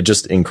this. It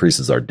just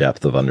increases our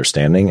depth of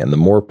understanding. And the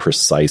more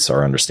precise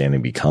our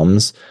understanding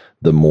becomes,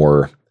 the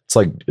more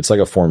it's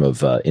like a form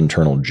of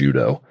internal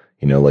judo.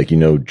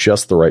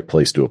 Just the right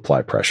place to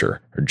apply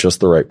pressure, or just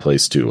the right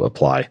place to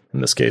apply,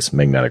 in this case,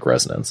 magnetic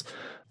resonance,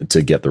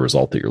 to get the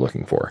result that you're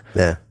looking for.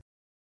 Yeah.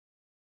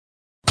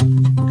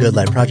 Good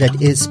Life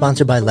Project is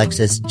sponsored by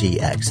Lexus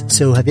GX.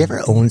 So have you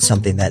ever owned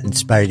something that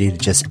inspired you to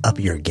just up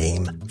your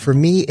game? For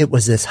me, it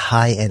was this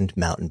high-end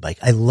mountain bike.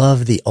 I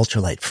love the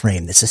ultralight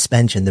frame, the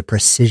suspension, the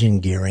precision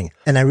gearing,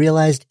 and I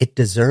realized it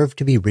deserved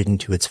to be ridden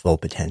to its full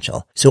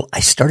potential. So I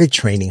started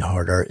training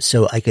harder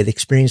so I could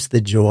experience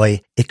the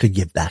joy it could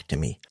give back to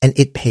me. And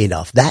it paid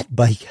off. That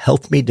bike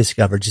helped me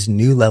discover just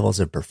new levels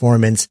of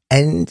performance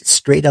and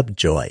straight up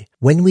joy.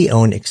 When we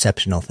own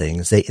exceptional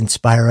things, they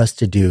inspire us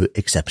to do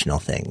exceptional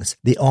things.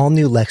 The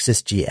all-new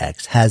Lexus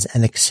GX has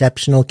an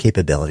exceptional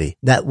capability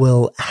that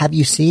will have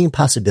you seeing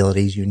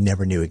possibilities you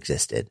never knew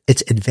existed.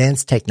 Its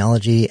advanced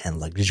technology and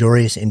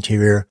luxurious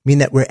interior mean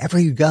that wherever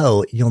you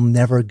go, you'll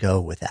never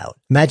go without.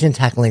 Imagine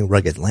tackling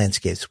rugged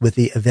landscapes with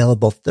the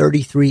available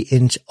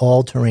 33-inch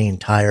all-terrain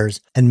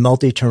tires and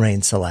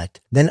multi-terrain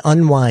select, then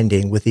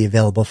unwinding with the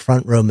available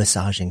front-row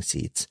massaging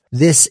seats.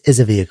 This is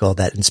a vehicle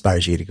that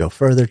inspires you to go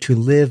further, to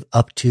live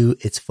up to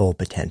its full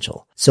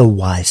potential. So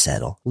why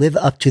settle? Live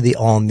up to the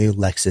all-new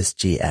Lexus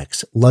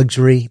GX.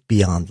 Luxury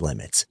beyond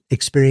limits.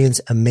 Experience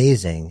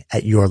amazing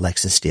at your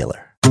Lexus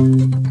dealer.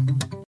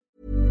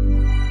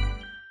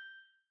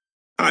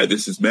 Hi,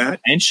 this is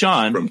Matt and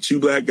Sean from Two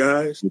Black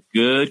Guys with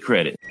Good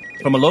Credit.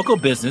 From a local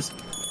business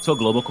to a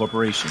global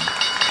corporation,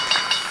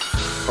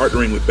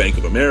 Partnering with Bank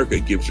of America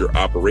gives your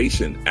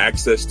operation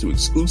access to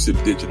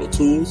exclusive digital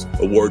tools,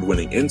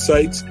 award-winning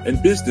insights,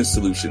 and business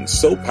solutions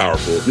so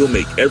powerful you'll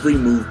make every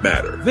move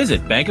matter.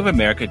 Visit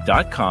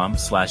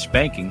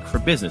bankofamerica.com/banking for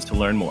business to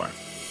learn more.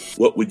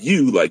 What would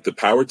you like the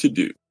power to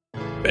do?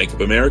 Bank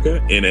of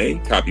America, N.A.,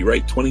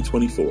 copyright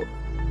 2024.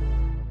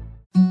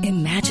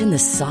 Imagine the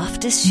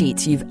softest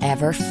sheets you've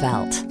ever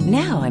felt.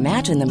 Now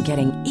imagine them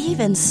getting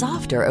even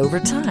softer over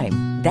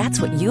time.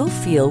 That's what you'll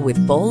feel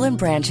with Boll &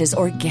 Branch's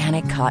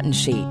organic cotton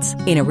sheets.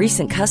 In a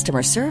recent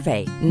customer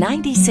survey,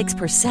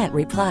 96%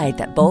 replied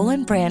that Boll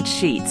 & Branch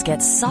sheets get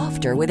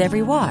softer with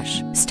every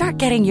wash. Start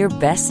getting your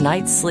best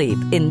night's sleep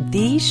in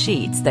these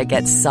sheets that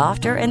get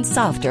softer and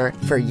softer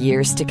for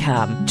years to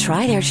come.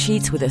 Try their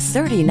sheets with a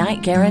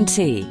 30-night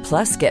guarantee.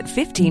 Plus, get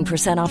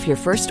 15% off your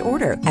first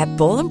order at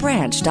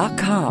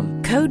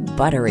bollandbranch.com. Code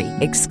BUTTERY.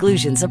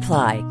 Exclusions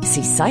apply.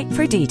 See site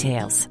for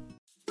details.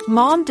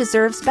 Mom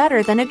deserves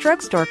better than a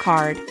drugstore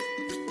card.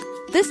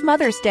 This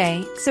Mother's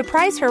Day,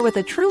 surprise her with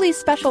a truly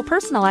special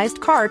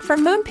personalized card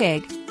from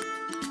Moonpig.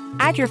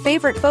 Add your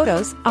favorite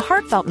photos, a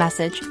heartfelt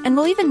message, and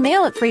we'll even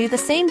mail it for you the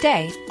same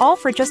day, all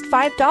for just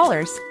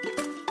 $5.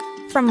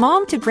 From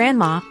mom to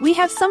grandma, we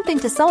have something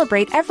to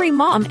celebrate every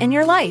mom in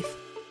your life.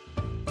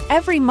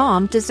 Every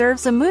mom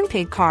deserves a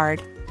Moonpig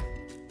card.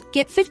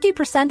 Get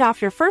 50% off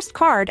your first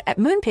card at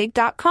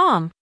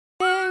Moonpig.com.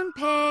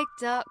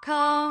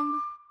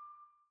 Moonpig.com.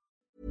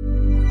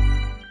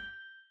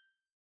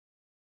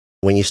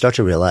 When you start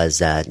to realize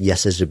that,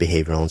 yes, there's a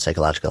behavioral and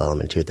psychological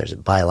element to it, there's a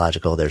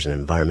biological, there's an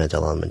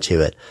environmental element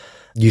to it,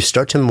 you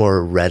start to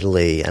more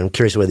readily, and I'm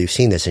curious whether you've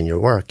seen this in your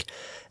work,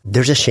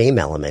 there's a shame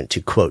element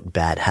to, quote,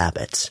 bad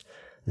habits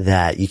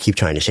that you keep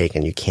trying to shake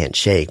and you can't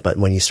shake. But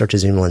when you start to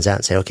zoom ones out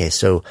and say, okay,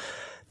 so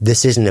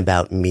this isn't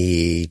about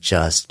me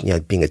just,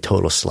 being a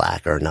total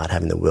slacker or not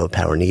having the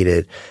willpower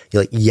needed.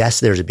 You're like,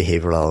 yes, there's a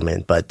behavioral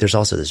element, but there's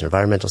also this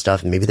environmental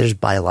stuff, and maybe there's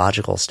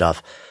biological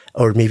stuff,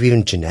 or maybe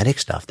even genetic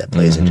stuff that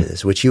plays into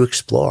this, which you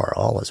explore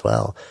all as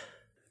well.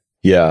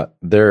 Yeah,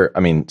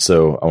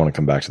 so I want to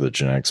come back to the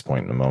genetics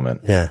point in a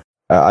moment. Yeah.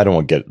 I don't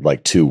want to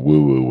get too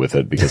woo-woo with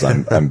it because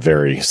I'm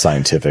very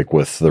scientific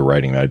with the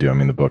writing that I do. I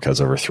mean, the book has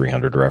over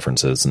 300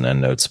 references and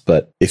endnotes.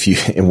 But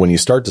when you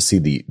start to see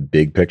the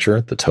big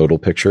picture, the total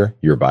picture,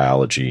 your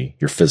biology,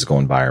 your physical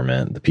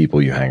environment, the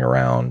people you hang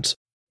around,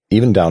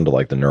 even down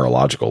to the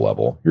neurological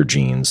level, your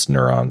genes,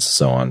 neurons,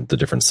 so on, the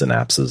different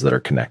synapses that are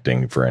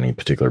connecting for any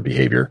particular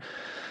behavior,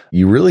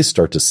 you really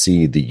start to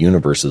see the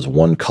universe as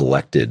one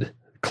collective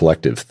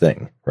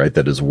thing, right?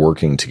 That is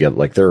working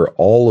together.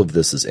 All of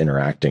this is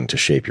interacting to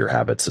shape your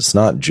habits. It's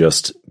not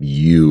just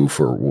you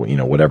for,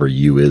 whatever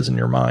you is in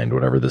your mind,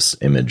 whatever this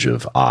image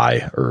of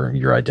I or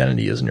your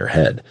identity is in your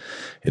head.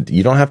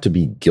 You don't have to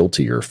be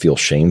guilty or feel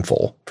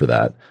shameful for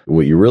that.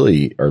 What you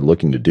really are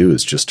looking to do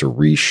is just to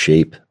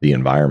reshape the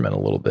environment a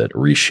little bit,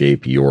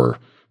 reshape your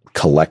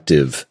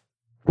collective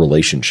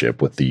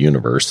relationship with the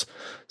universe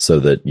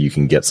so that you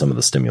can get some of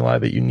the stimuli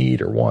that you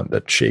need or want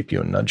that shape you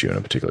and nudge you in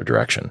a particular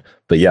direction.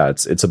 But yeah,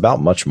 it's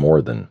about much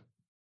more than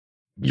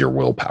your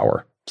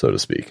willpower, so to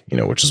speak,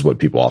 which is what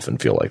people often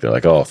feel like. They're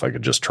like, oh, if I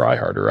could just try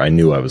harder, I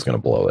knew I was going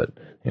to blow it,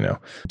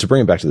 To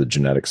bring it back to the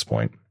genetics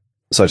point.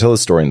 So I tell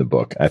this story in the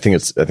book. I think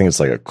it's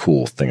like a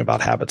cool thing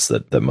about habits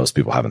that most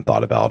people haven't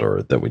thought about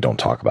or that we don't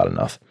talk about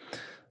enough.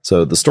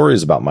 So the story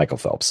is about Michael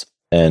Phelps.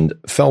 And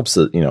Phelps,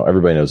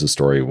 everybody knows his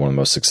story, one of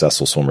the most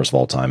successful swimmers of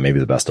all time, maybe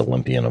the best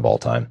Olympian of all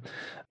time.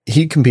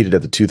 He competed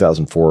at the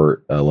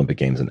 2004 Olympic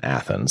Games in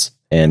Athens,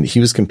 and he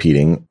was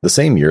competing the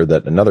same year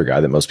that another guy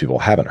that most people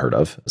haven't heard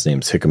of, his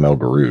name's Hicham El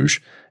Guerrouj,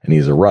 and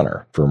he's a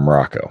runner from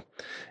Morocco.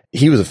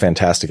 He was a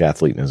fantastic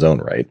athlete in his own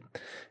right.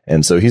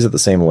 And so he's at the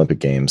same Olympic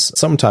Games.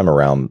 Sometime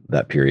around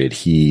that period,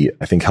 he,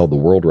 I think, held the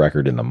world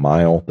record in the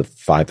mile, the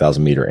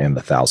 5,000 meter, and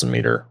the 1,000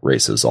 meter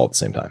races all at the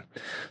same time.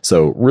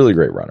 So really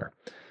great runner.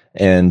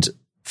 And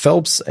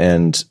Phelps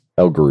and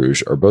El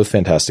Guerrouj are both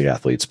fantastic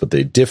athletes, but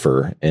they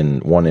differ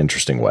in one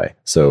interesting way.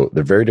 So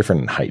they're very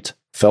different in height.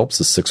 Phelps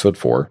is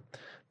 6'4".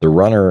 The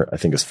runner, I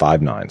think, is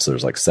 5'9", so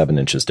there's 7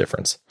 inches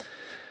difference.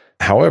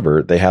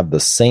 However, they have the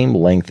same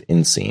length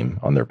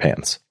inseam on their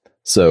pants.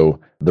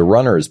 So the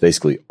runner is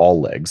basically all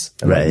legs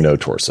and no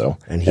torso.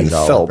 And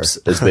Phelps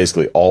is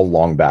basically all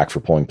long back for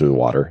pulling through the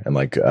water and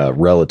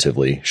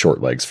relatively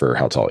short legs for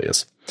how tall he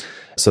is.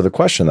 So the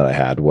question that I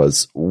had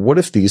was, what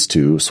if these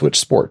two switch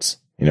sports?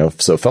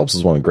 So Phelps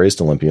is one of the greatest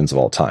Olympians of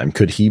all time.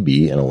 Could he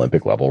be an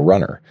Olympic level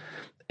runner?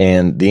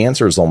 And the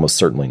answer is almost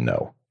certainly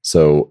no.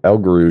 So El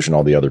Guerrouj and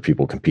all the other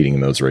people competing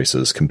in those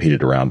races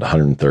competed around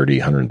 130,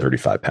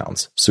 135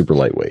 pounds, super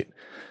lightweight.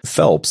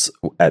 Phelps,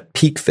 at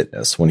peak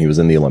fitness when he was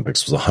in the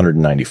Olympics, was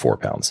 194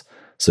 pounds.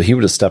 So he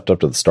would have stepped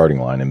up to the starting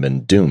line and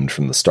been doomed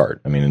from the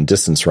start. I mean, in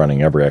distance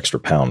running, every extra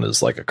pound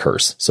is like a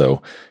curse.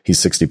 So he's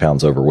 60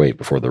 pounds overweight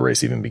before the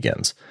race even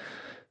begins.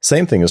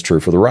 Same thing is true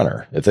for the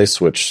runner. If they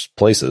switch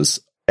places,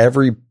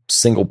 every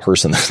single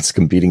person that's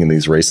competing in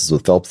these races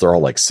with Phelps, they're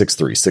all 6'3",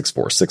 6'4",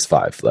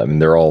 6'5". I mean,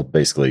 they're all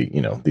basically,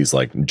 these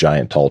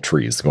giant tall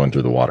trees going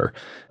through the water.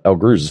 El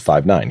Guerrouj is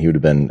 5'9". He would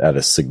have been at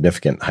a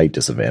significant height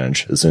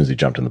disadvantage as soon as he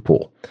jumped in the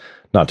pool.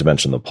 not to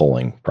mention the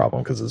pulling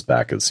problem because his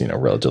back is,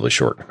 relatively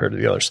short compared to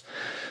the others.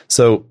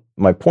 So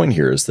my point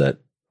here is that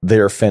they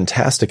are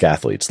fantastic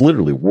athletes,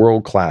 literally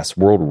world-class,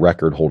 world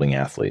record-holding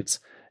athletes,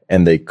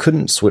 and they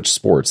couldn't switch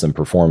sports and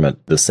perform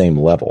at the same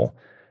level,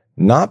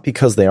 not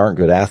because they aren't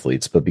good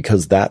athletes, but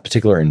because that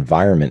particular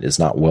environment is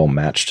not well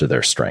matched to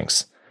their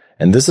strengths.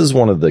 And this is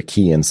one of the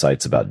key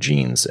insights about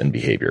genes and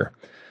behavior.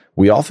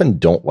 We often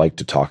don't like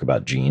to talk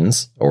about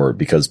genes, or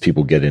because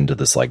people get into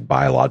this like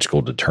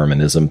biological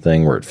determinism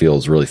thing where it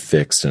feels really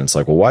fixed. And it's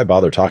like, well, why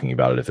bother talking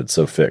about it if it's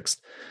so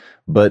fixed?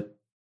 But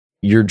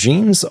your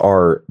genes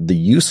are the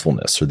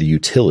usefulness or the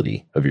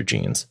utility of your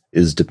genes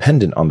is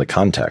dependent on the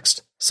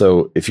context.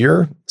 So if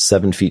you're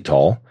 7 feet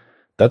tall,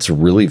 that's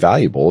really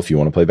valuable if you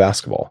want to play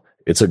basketball.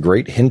 It's a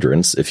great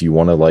hindrance if you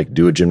want to like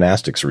do a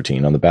gymnastics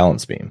routine on the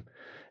balance beam.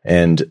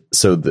 And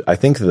so I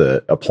think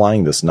that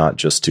applying this not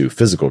just to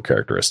physical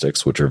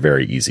characteristics, which are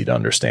very easy to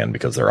understand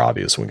because they're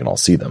obvious, we can all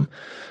see them,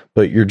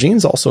 but your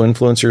genes also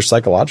influence your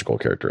psychological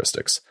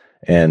characteristics.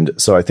 And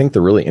so I think the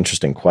really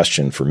interesting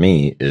question for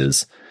me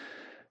is,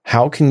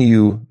 how can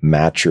you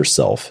match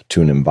yourself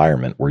to an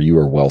environment where you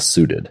are well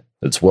suited?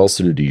 It's well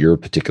suited to your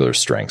particular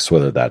strengths,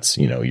 whether that's,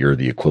 you're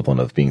the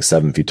equivalent of being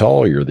 7 feet tall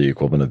or you're the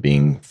equivalent of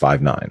being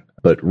 5'9".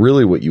 But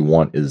really what you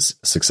want is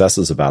success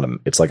is about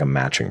it's like a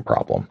matching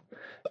problem.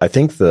 I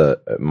think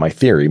my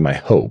theory, my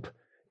hope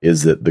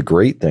is that the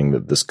great thing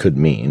that this could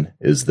mean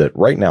is that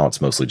right now it's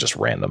mostly just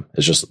random.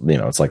 It's just,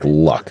 it's like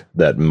luck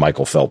that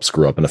Michael Phelps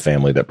grew up in a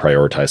family that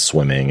prioritized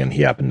swimming and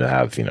he happened to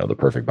have, the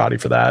perfect body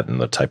for that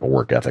and the type of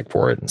work ethic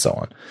for it and so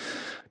on.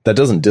 That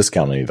doesn't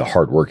discount any of the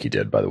hard work he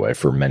did, by the way,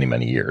 for many,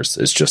 many years.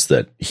 It's just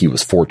that he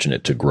was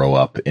fortunate to grow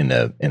up in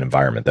an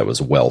environment that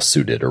was well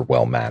suited or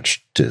well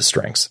matched to his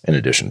strengths, in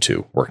addition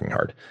to working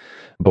hard.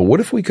 But what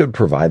if we could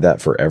provide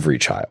that for every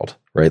child,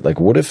 right? Like,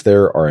 what if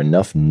there are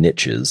enough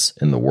niches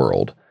in the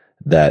world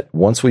that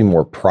once we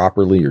more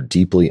properly or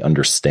deeply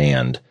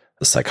understand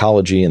the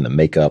psychology and the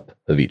makeup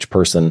of each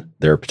person,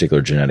 their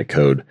particular genetic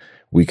code,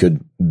 we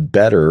could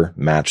better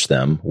match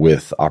them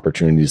with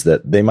opportunities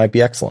that they might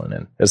be excellent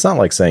in. It's not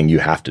like saying you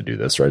have to do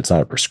this, right? It's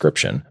not a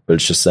prescription, but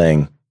it's just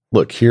saying,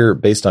 look, here,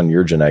 based on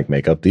your genetic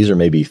makeup, these are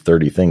maybe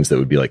 30 things that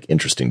would be like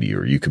interesting to you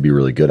or you could be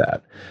really good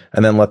at.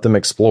 And then let them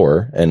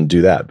explore and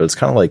do that. But it's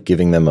kind of like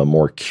giving them a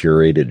more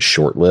curated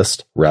short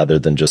list rather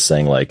than just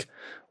saying like,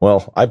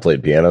 well, I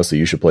played piano, so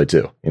you should play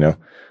too.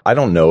 I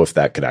don't know if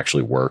that could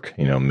actually work.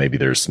 Maybe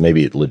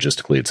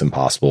logistically it's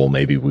impossible.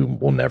 Maybe we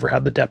will never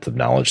have the depth of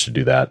knowledge to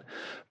do that.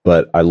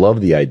 But I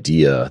love the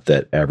idea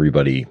that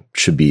everybody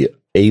should be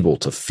able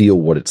to feel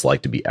what it's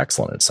like to be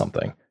excellent at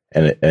something.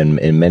 And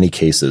in many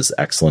cases,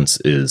 excellence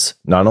is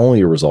not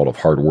only a result of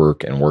hard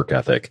work and work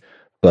ethic,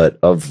 but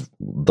of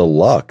the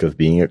luck of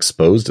being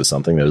exposed to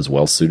something that is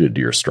well suited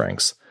to your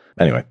strengths.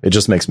 Anyway, it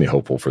just makes me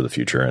hopeful for the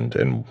future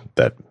and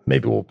that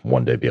maybe we'll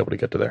one day be able to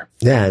get to there.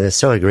 Yeah, I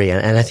so agree.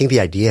 And I think the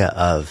idea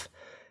of,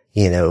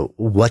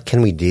 what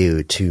can we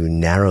do to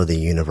narrow the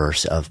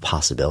universe of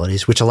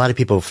possibilities, which a lot of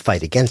people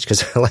fight against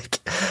because they're like,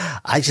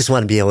 I just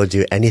want to be able to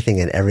do anything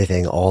and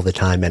everything all the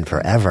time and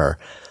forever.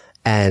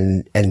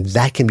 And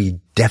that can be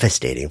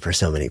devastating for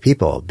so many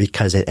people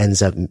because it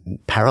ends up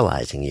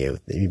paralyzing you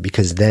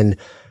because then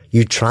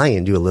you try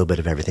and do a little bit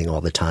of everything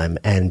all the time.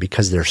 And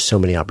because there's so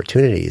many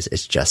opportunities,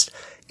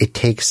 it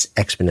takes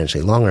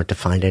exponentially longer to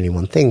find any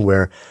one thing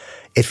where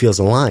it feels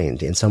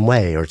aligned in some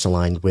way, or it's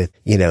aligned with,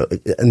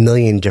 a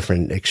million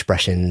different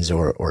expressions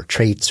or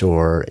traits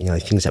or,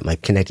 things that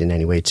might connect in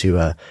any way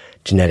to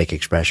genetic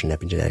expression,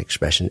 epigenetic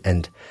expression.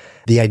 And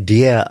the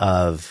idea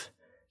of,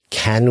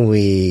 can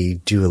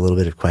we do a little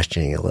bit of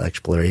questioning, a little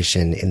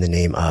exploration in the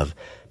name of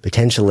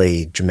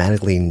potentially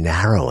dramatically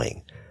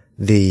narrowing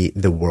the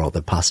world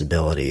of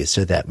possibilities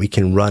so that we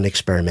can run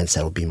experiments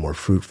that will be more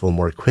fruitful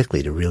more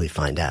quickly to really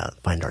find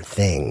our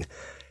thing.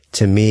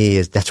 To me,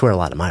 that's where a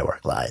lot of my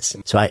work lies.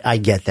 So I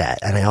get that.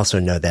 And I also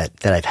know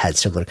that I've had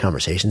similar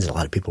conversations and a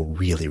lot of people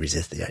really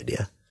resist the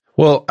idea.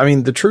 Well, I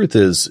mean, the truth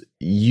is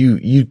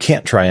you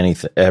can't try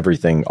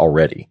everything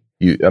already.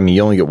 You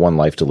only get one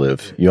life to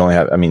live. You only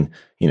have,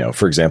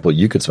 for example,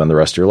 you could spend the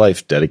rest of your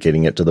life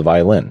dedicating it to the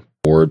violin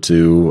or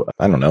to,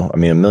 a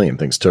million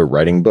things, to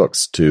writing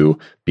books, to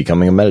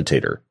becoming a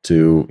meditator,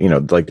 to,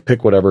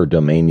 pick whatever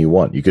domain you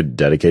want. You could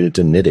dedicate it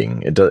to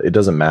knitting. It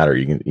doesn't matter.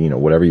 You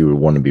can, whatever you would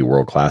want to be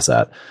world class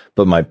at.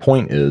 But my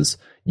point is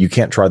you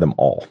can't try them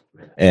all.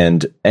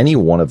 And any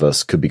one of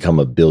us could become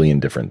a billion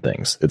different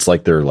things. It's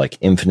like they're like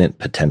infinite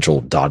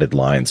potential dotted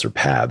lines or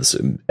paths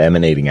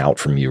emanating out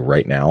from you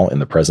right now in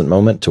the present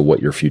moment to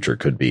what your future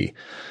could be.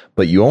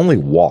 But you only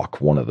walk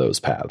one of those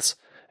paths.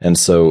 And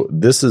so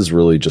this is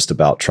really just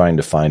about trying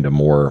to find a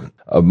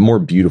more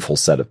beautiful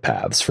set of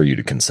paths for you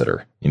to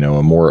consider, a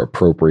more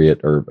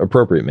appropriate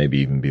maybe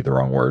even be the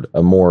wrong word,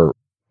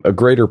 a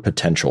greater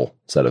potential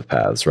set of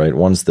paths, right?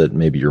 Ones that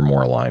maybe you're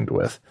more aligned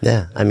with.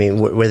 Yeah.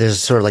 Where there's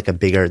sort of like a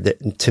bigger,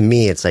 to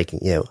me, it's like,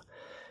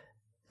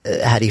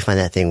 how do you find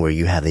that thing where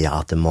you have the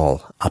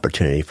optimal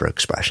opportunity for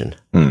expression?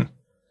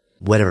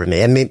 Whatever it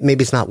may, and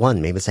maybe it's not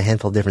one, maybe it's a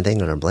handful of different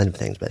things or a blend of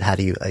things, but how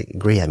do you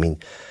agree?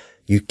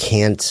 You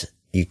can't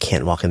you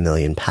can't walk a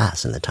million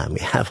paths in the time we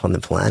have on the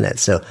planet.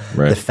 So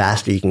the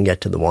faster you can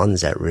get to the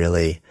ones that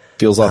really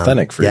feels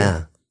authentic for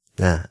you.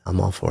 Yeah, I'm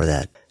all for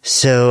that.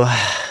 So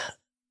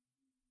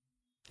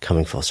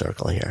coming full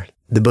circle here,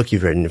 the book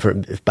you've written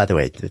by the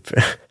way,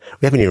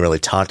 we haven't even really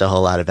talked a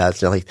whole lot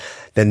about like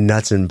the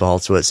nuts and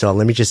bolts with it. So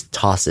let me just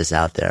toss this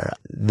out there.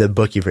 The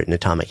book you've written,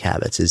 Atomic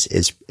Habits,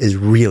 is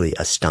really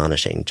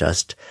astonishing,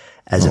 just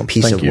as a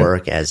piece of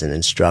work, as an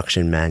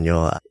instruction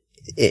manual.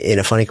 In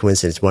a funny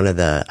coincidence,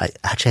 I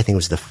think it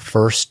was the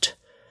first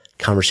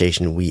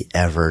conversation we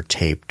ever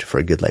taped for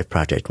a Good Life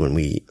Project when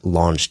we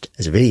launched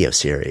as a video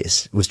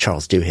series was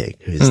Charles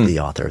Duhigg, who's the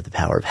author of The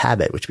Power of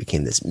Habit, which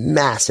became this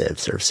massive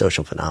sort of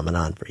social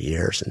phenomenon for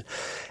years.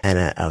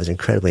 And I was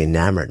incredibly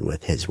enamored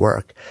with his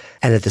work.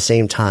 And at the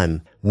same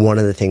time, one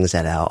of the things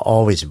that I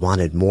always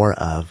wanted more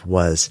of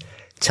was,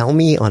 tell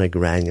me on a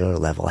granular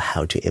level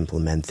how to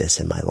implement this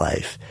in my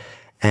life.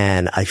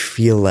 And I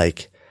feel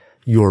like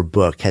your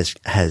book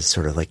has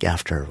sort of like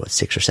after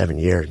 6 or 7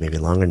 years, maybe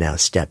longer now,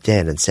 stepped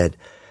in and said,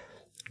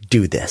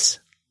 do this,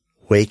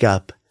 wake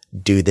up,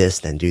 do this,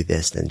 then do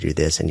this, then do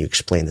this. And you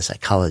explain the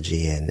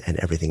psychology and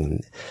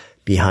everything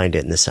behind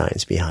it and the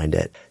science behind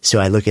it. So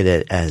I look at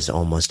it as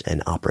almost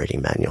an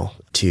operating manual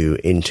to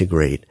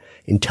integrate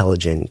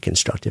intelligent,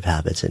 constructive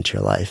habits into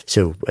your life.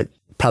 So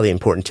probably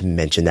important to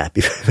mention that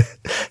because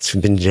it's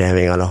been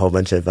jamming on a whole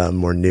bunch of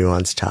more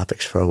nuanced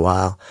topics for a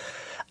while.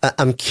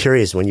 I'm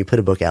curious when you put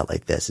a book out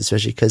like this,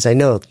 especially because I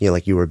know,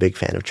 like you were a big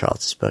fan of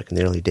Charles's book in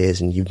the early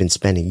days and you've been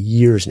spending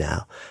years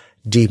now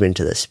deep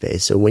into this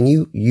space. So when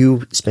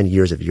you spend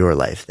years of your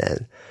life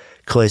then,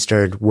 Clay,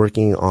 started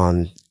working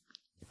on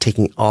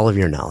taking all of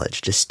your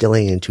knowledge,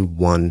 distilling into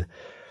one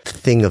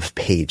thing of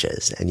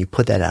pages, and you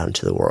put that out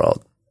into the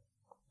world.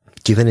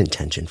 Do you have an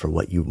intention for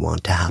what you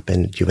want to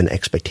happen? Do you have an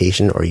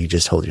expectation, or you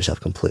just hold yourself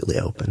completely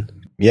open?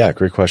 Yeah,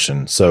 great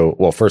question. So,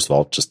 well, first of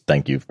all, just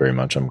thank you very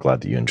much. I'm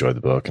glad that you enjoyed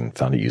the book and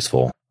found it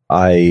useful.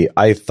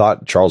 I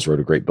thought Charles wrote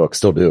a great book,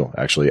 still do,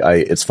 actually.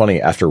 It's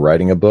funny, after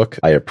writing a book,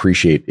 I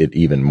appreciate it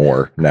even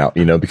more now,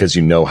 because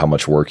you know how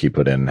much work he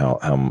put in,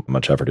 how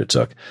much effort it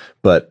took.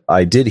 But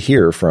I did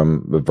hear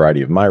from a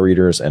variety of my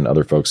readers and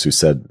other folks who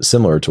said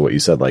similar to what you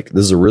said, like,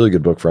 this is a really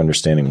good book for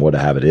understanding what a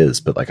habit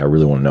is, but like, I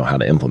really want to know how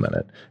to implement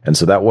it. And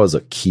so that was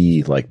a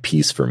key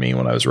piece for me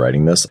when I was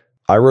writing this.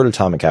 I wrote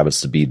Atomic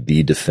Habits to be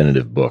the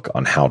definitive book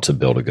on how to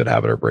build a good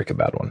habit or break a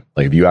bad one.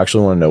 Like, if you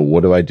actually want to know,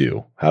 what do I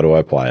do? How do I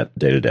apply it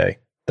day to day?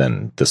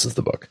 Then this is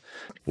the book.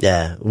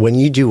 Yeah. When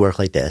you do work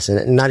like this,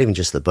 and not even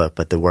just the book,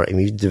 but the work,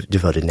 you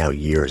devoted now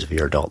years of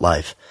your adult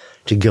life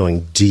to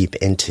going deep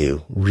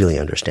into really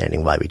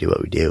understanding why we do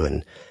what we do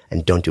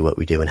and don't do what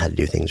we do and how to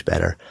do things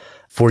better.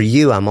 For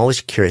you, I'm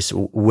always curious,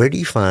 where do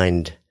you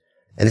find,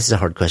 and this is a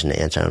hard question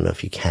to answer, I don't know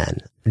if you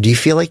can, do you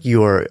feel like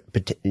you're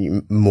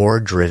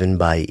more driven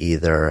by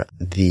either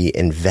the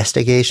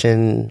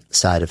investigation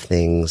side of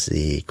things,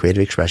 the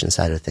creative expression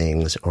side of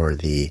things, or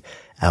the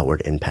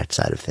outward impact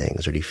side of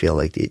things? Or do you feel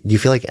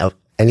like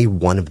any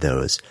one of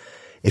those,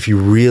 if you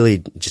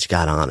really just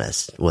got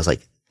honest, was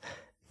like,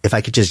 if I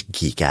could just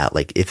geek out,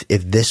 like if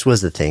this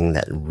was the thing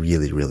that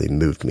really, really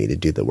moved me to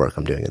do the work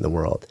I'm doing in the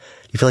world,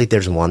 do you feel like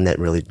there's one that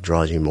really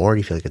draws you more? Or do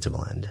you feel like it's a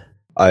blend?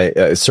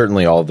 I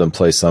certainly all of them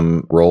play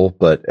some role,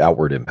 but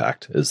outward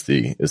impact is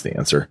the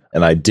answer.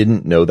 And I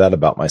didn't know that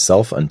about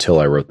myself until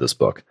I wrote this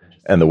book.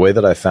 And the way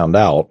that I found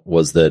out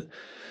was that,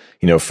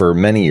 for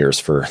many years,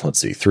 for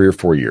 3 or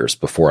 4 years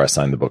before I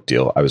signed the book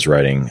deal, I was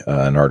writing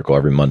an article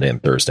every Monday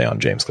and Thursday on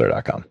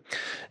jamesclear.com.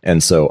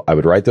 And so I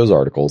would write those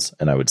articles,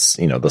 and I would,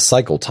 the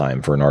cycle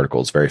time for an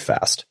article is very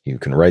fast. You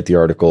can write the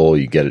article,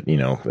 you get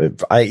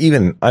it,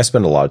 I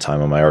spend a lot of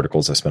time on my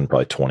articles. I spend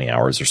probably 20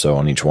 hours or so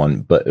on each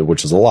one,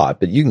 which is a lot,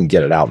 but you can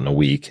get it out in a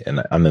week,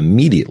 and I'm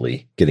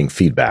immediately getting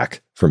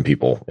feedback from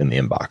people in the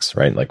inbox,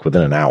 right? Like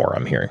within an hour,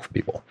 I'm hearing from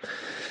people.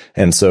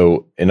 And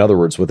so, in other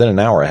words, within an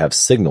hour, I have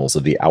signals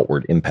of the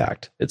outward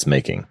impact it's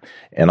making.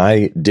 And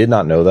I did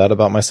not know that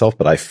about myself,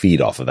 but I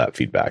feed off of that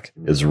feedback.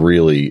 It's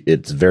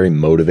very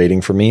motivating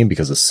for me,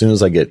 because as soon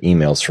as I get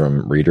emails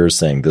from readers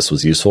saying this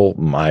was useful,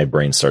 my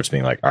brain starts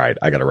being like, all right,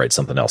 I got to write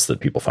something else that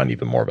people find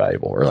even more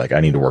valuable, or like I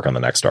need to work on the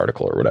next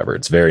article or whatever.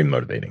 It's very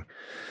motivating.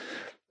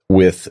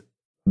 With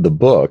the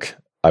book,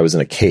 I was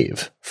in a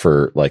cave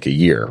for like a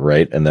year,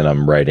 right? And then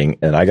I'm writing,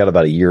 and I got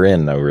about a year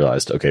in, and I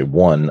realized, okay,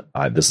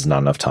 this is not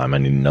enough time. I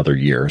need another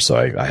year. So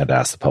I had to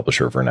ask the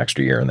publisher for an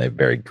extra year, and they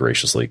very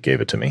graciously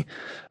gave it to me.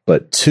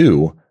 But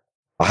 2,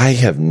 I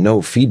have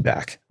no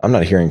feedback. I'm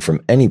not hearing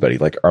from anybody.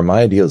 Like, are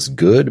my ideas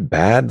good,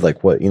 bad?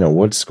 Like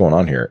what's going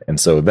on here? And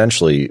so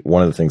eventually,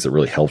 one of the things that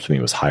really helped me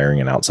was hiring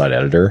an outside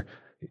editor.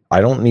 I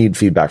don't need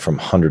feedback from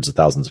hundreds of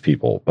thousands of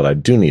people, but I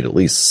do need at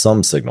least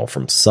some signal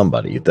from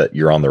somebody that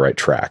you're on the right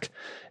track.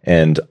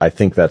 And I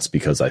think that's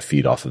because I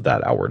feed off of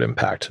that outward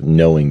impact,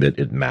 knowing that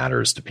it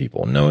matters to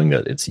people, knowing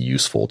that it's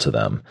useful to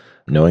them,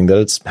 knowing that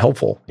it's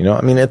helpful.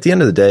 At the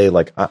end of the day,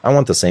 like I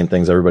want the same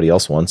things everybody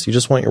else wants. You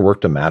just want your work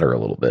to matter a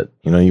little bit.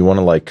 You want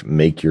to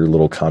make your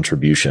little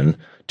contribution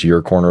to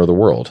your corner of the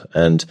world.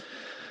 And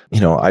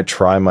I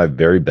try my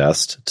very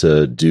best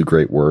to do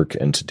great work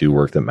and to do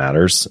work that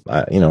matters.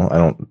 I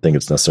don't think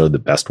it's necessarily the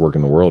best work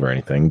in the world or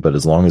anything, but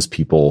as long as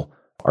people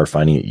are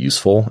finding it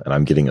useful and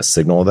I'm getting a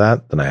signal of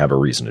that, then I have a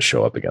reason to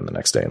show up again the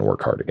next day and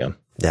work hard again.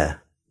 Yeah.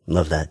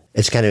 Love that.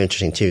 It's kind of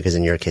interesting too, because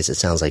in your case, it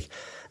sounds like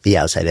the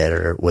outside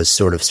editor was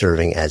sort of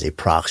serving as a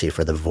proxy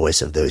for the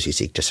voice of those you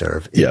seek to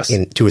serve. Yes.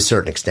 To a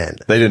certain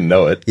extent. They didn't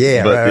know it.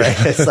 Yeah, right.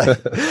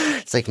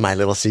 It's like my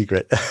little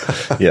secret.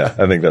 Yeah,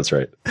 I think that's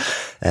right.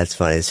 That's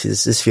funny.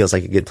 This feels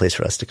like a good place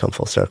for us to come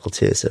full circle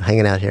too. So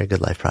hanging out here at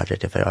Good Life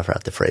Project, if I offer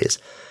out the phrase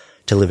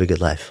to live a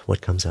good life,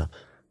 what comes up?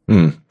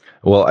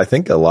 Well, I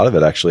think a lot of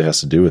it actually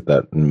has to do with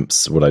that,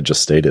 what I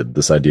just stated,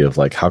 this idea of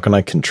like, how can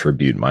I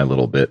contribute my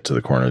little bit to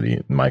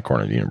my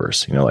corner of the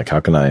universe? Like how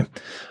can I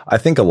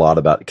think a lot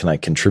about, can I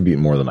contribute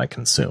more than I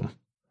consume?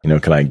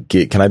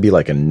 Can I be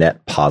like a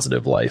net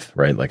positive life,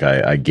 right? Like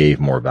I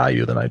gave more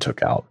value than I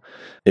took out.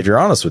 If you're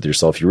honest with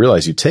yourself, you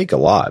realize you take a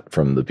lot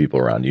from the people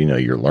around you.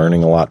 You're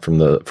learning a lot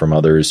from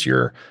others.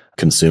 You're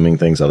consuming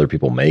things other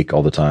people make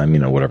all the time,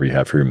 whatever you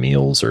have for your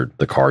meals or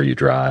the car you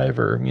drive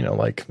or,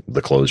 like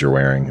the clothes you're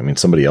wearing. I mean,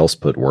 somebody else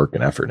put work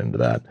and effort into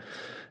that.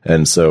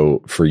 And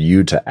so for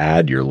you to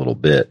add your little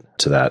bit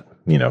to that,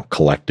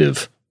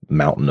 collective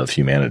mountain of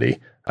humanity,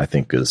 I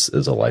think is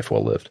a life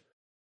well lived.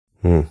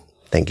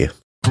 Thank you.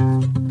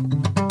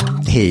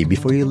 Hey,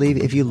 before you leave,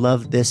 if you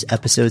love this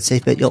episode,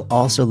 safe bet you'll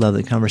also love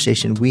the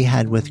conversation we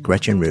had with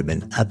Gretchen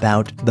Rubin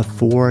about the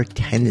 4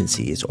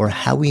 tendencies or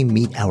how we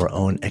meet our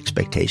own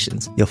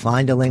expectations. You'll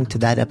find a link to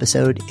that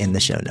episode in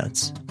the show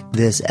notes.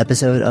 This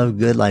episode of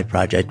Good Life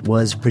Project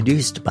was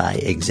produced by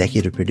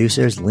executive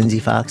producers Lindsay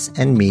Fox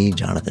and me,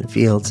 Jonathan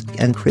Fields,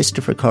 and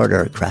Christopher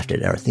Carter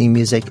crafted our theme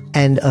music.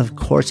 And of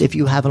course, if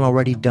you haven't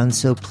already done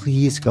so,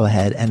 please go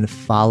ahead and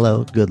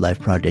follow Good Life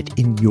Project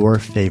in your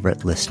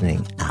favorite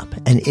listening app.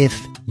 And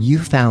if you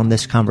found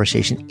this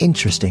conversation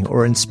interesting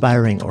or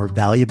inspiring or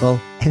valuable,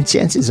 and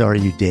chances are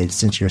you did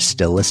since you're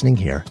still listening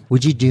here,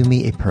 would you do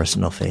me a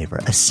personal favor,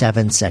 a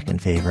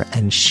 7-second favor,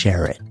 and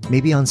share it?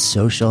 Maybe on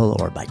social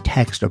or by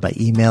text or by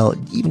email,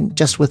 even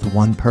just with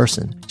one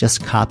person.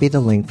 Just copy the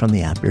link from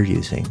the app you're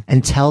using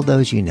and tell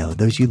those you know,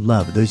 those you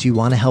love, those you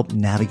want to help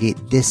navigate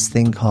this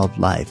thing called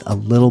life a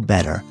little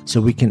better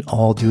so we can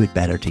all do it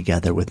better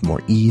together with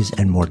more ease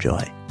and more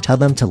joy. Tell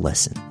them to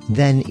listen.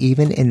 Then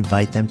even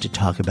invite them to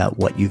talk about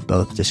what you've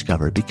both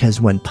discovered,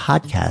 because when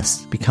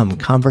podcasts become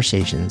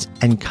conversations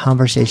and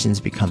conversations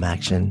become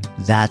action,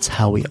 that's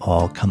how we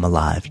all come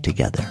alive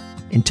together.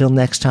 Until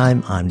next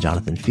time, I'm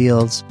Jonathan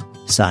Fields,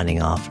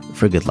 signing off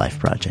for Good Life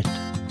Project.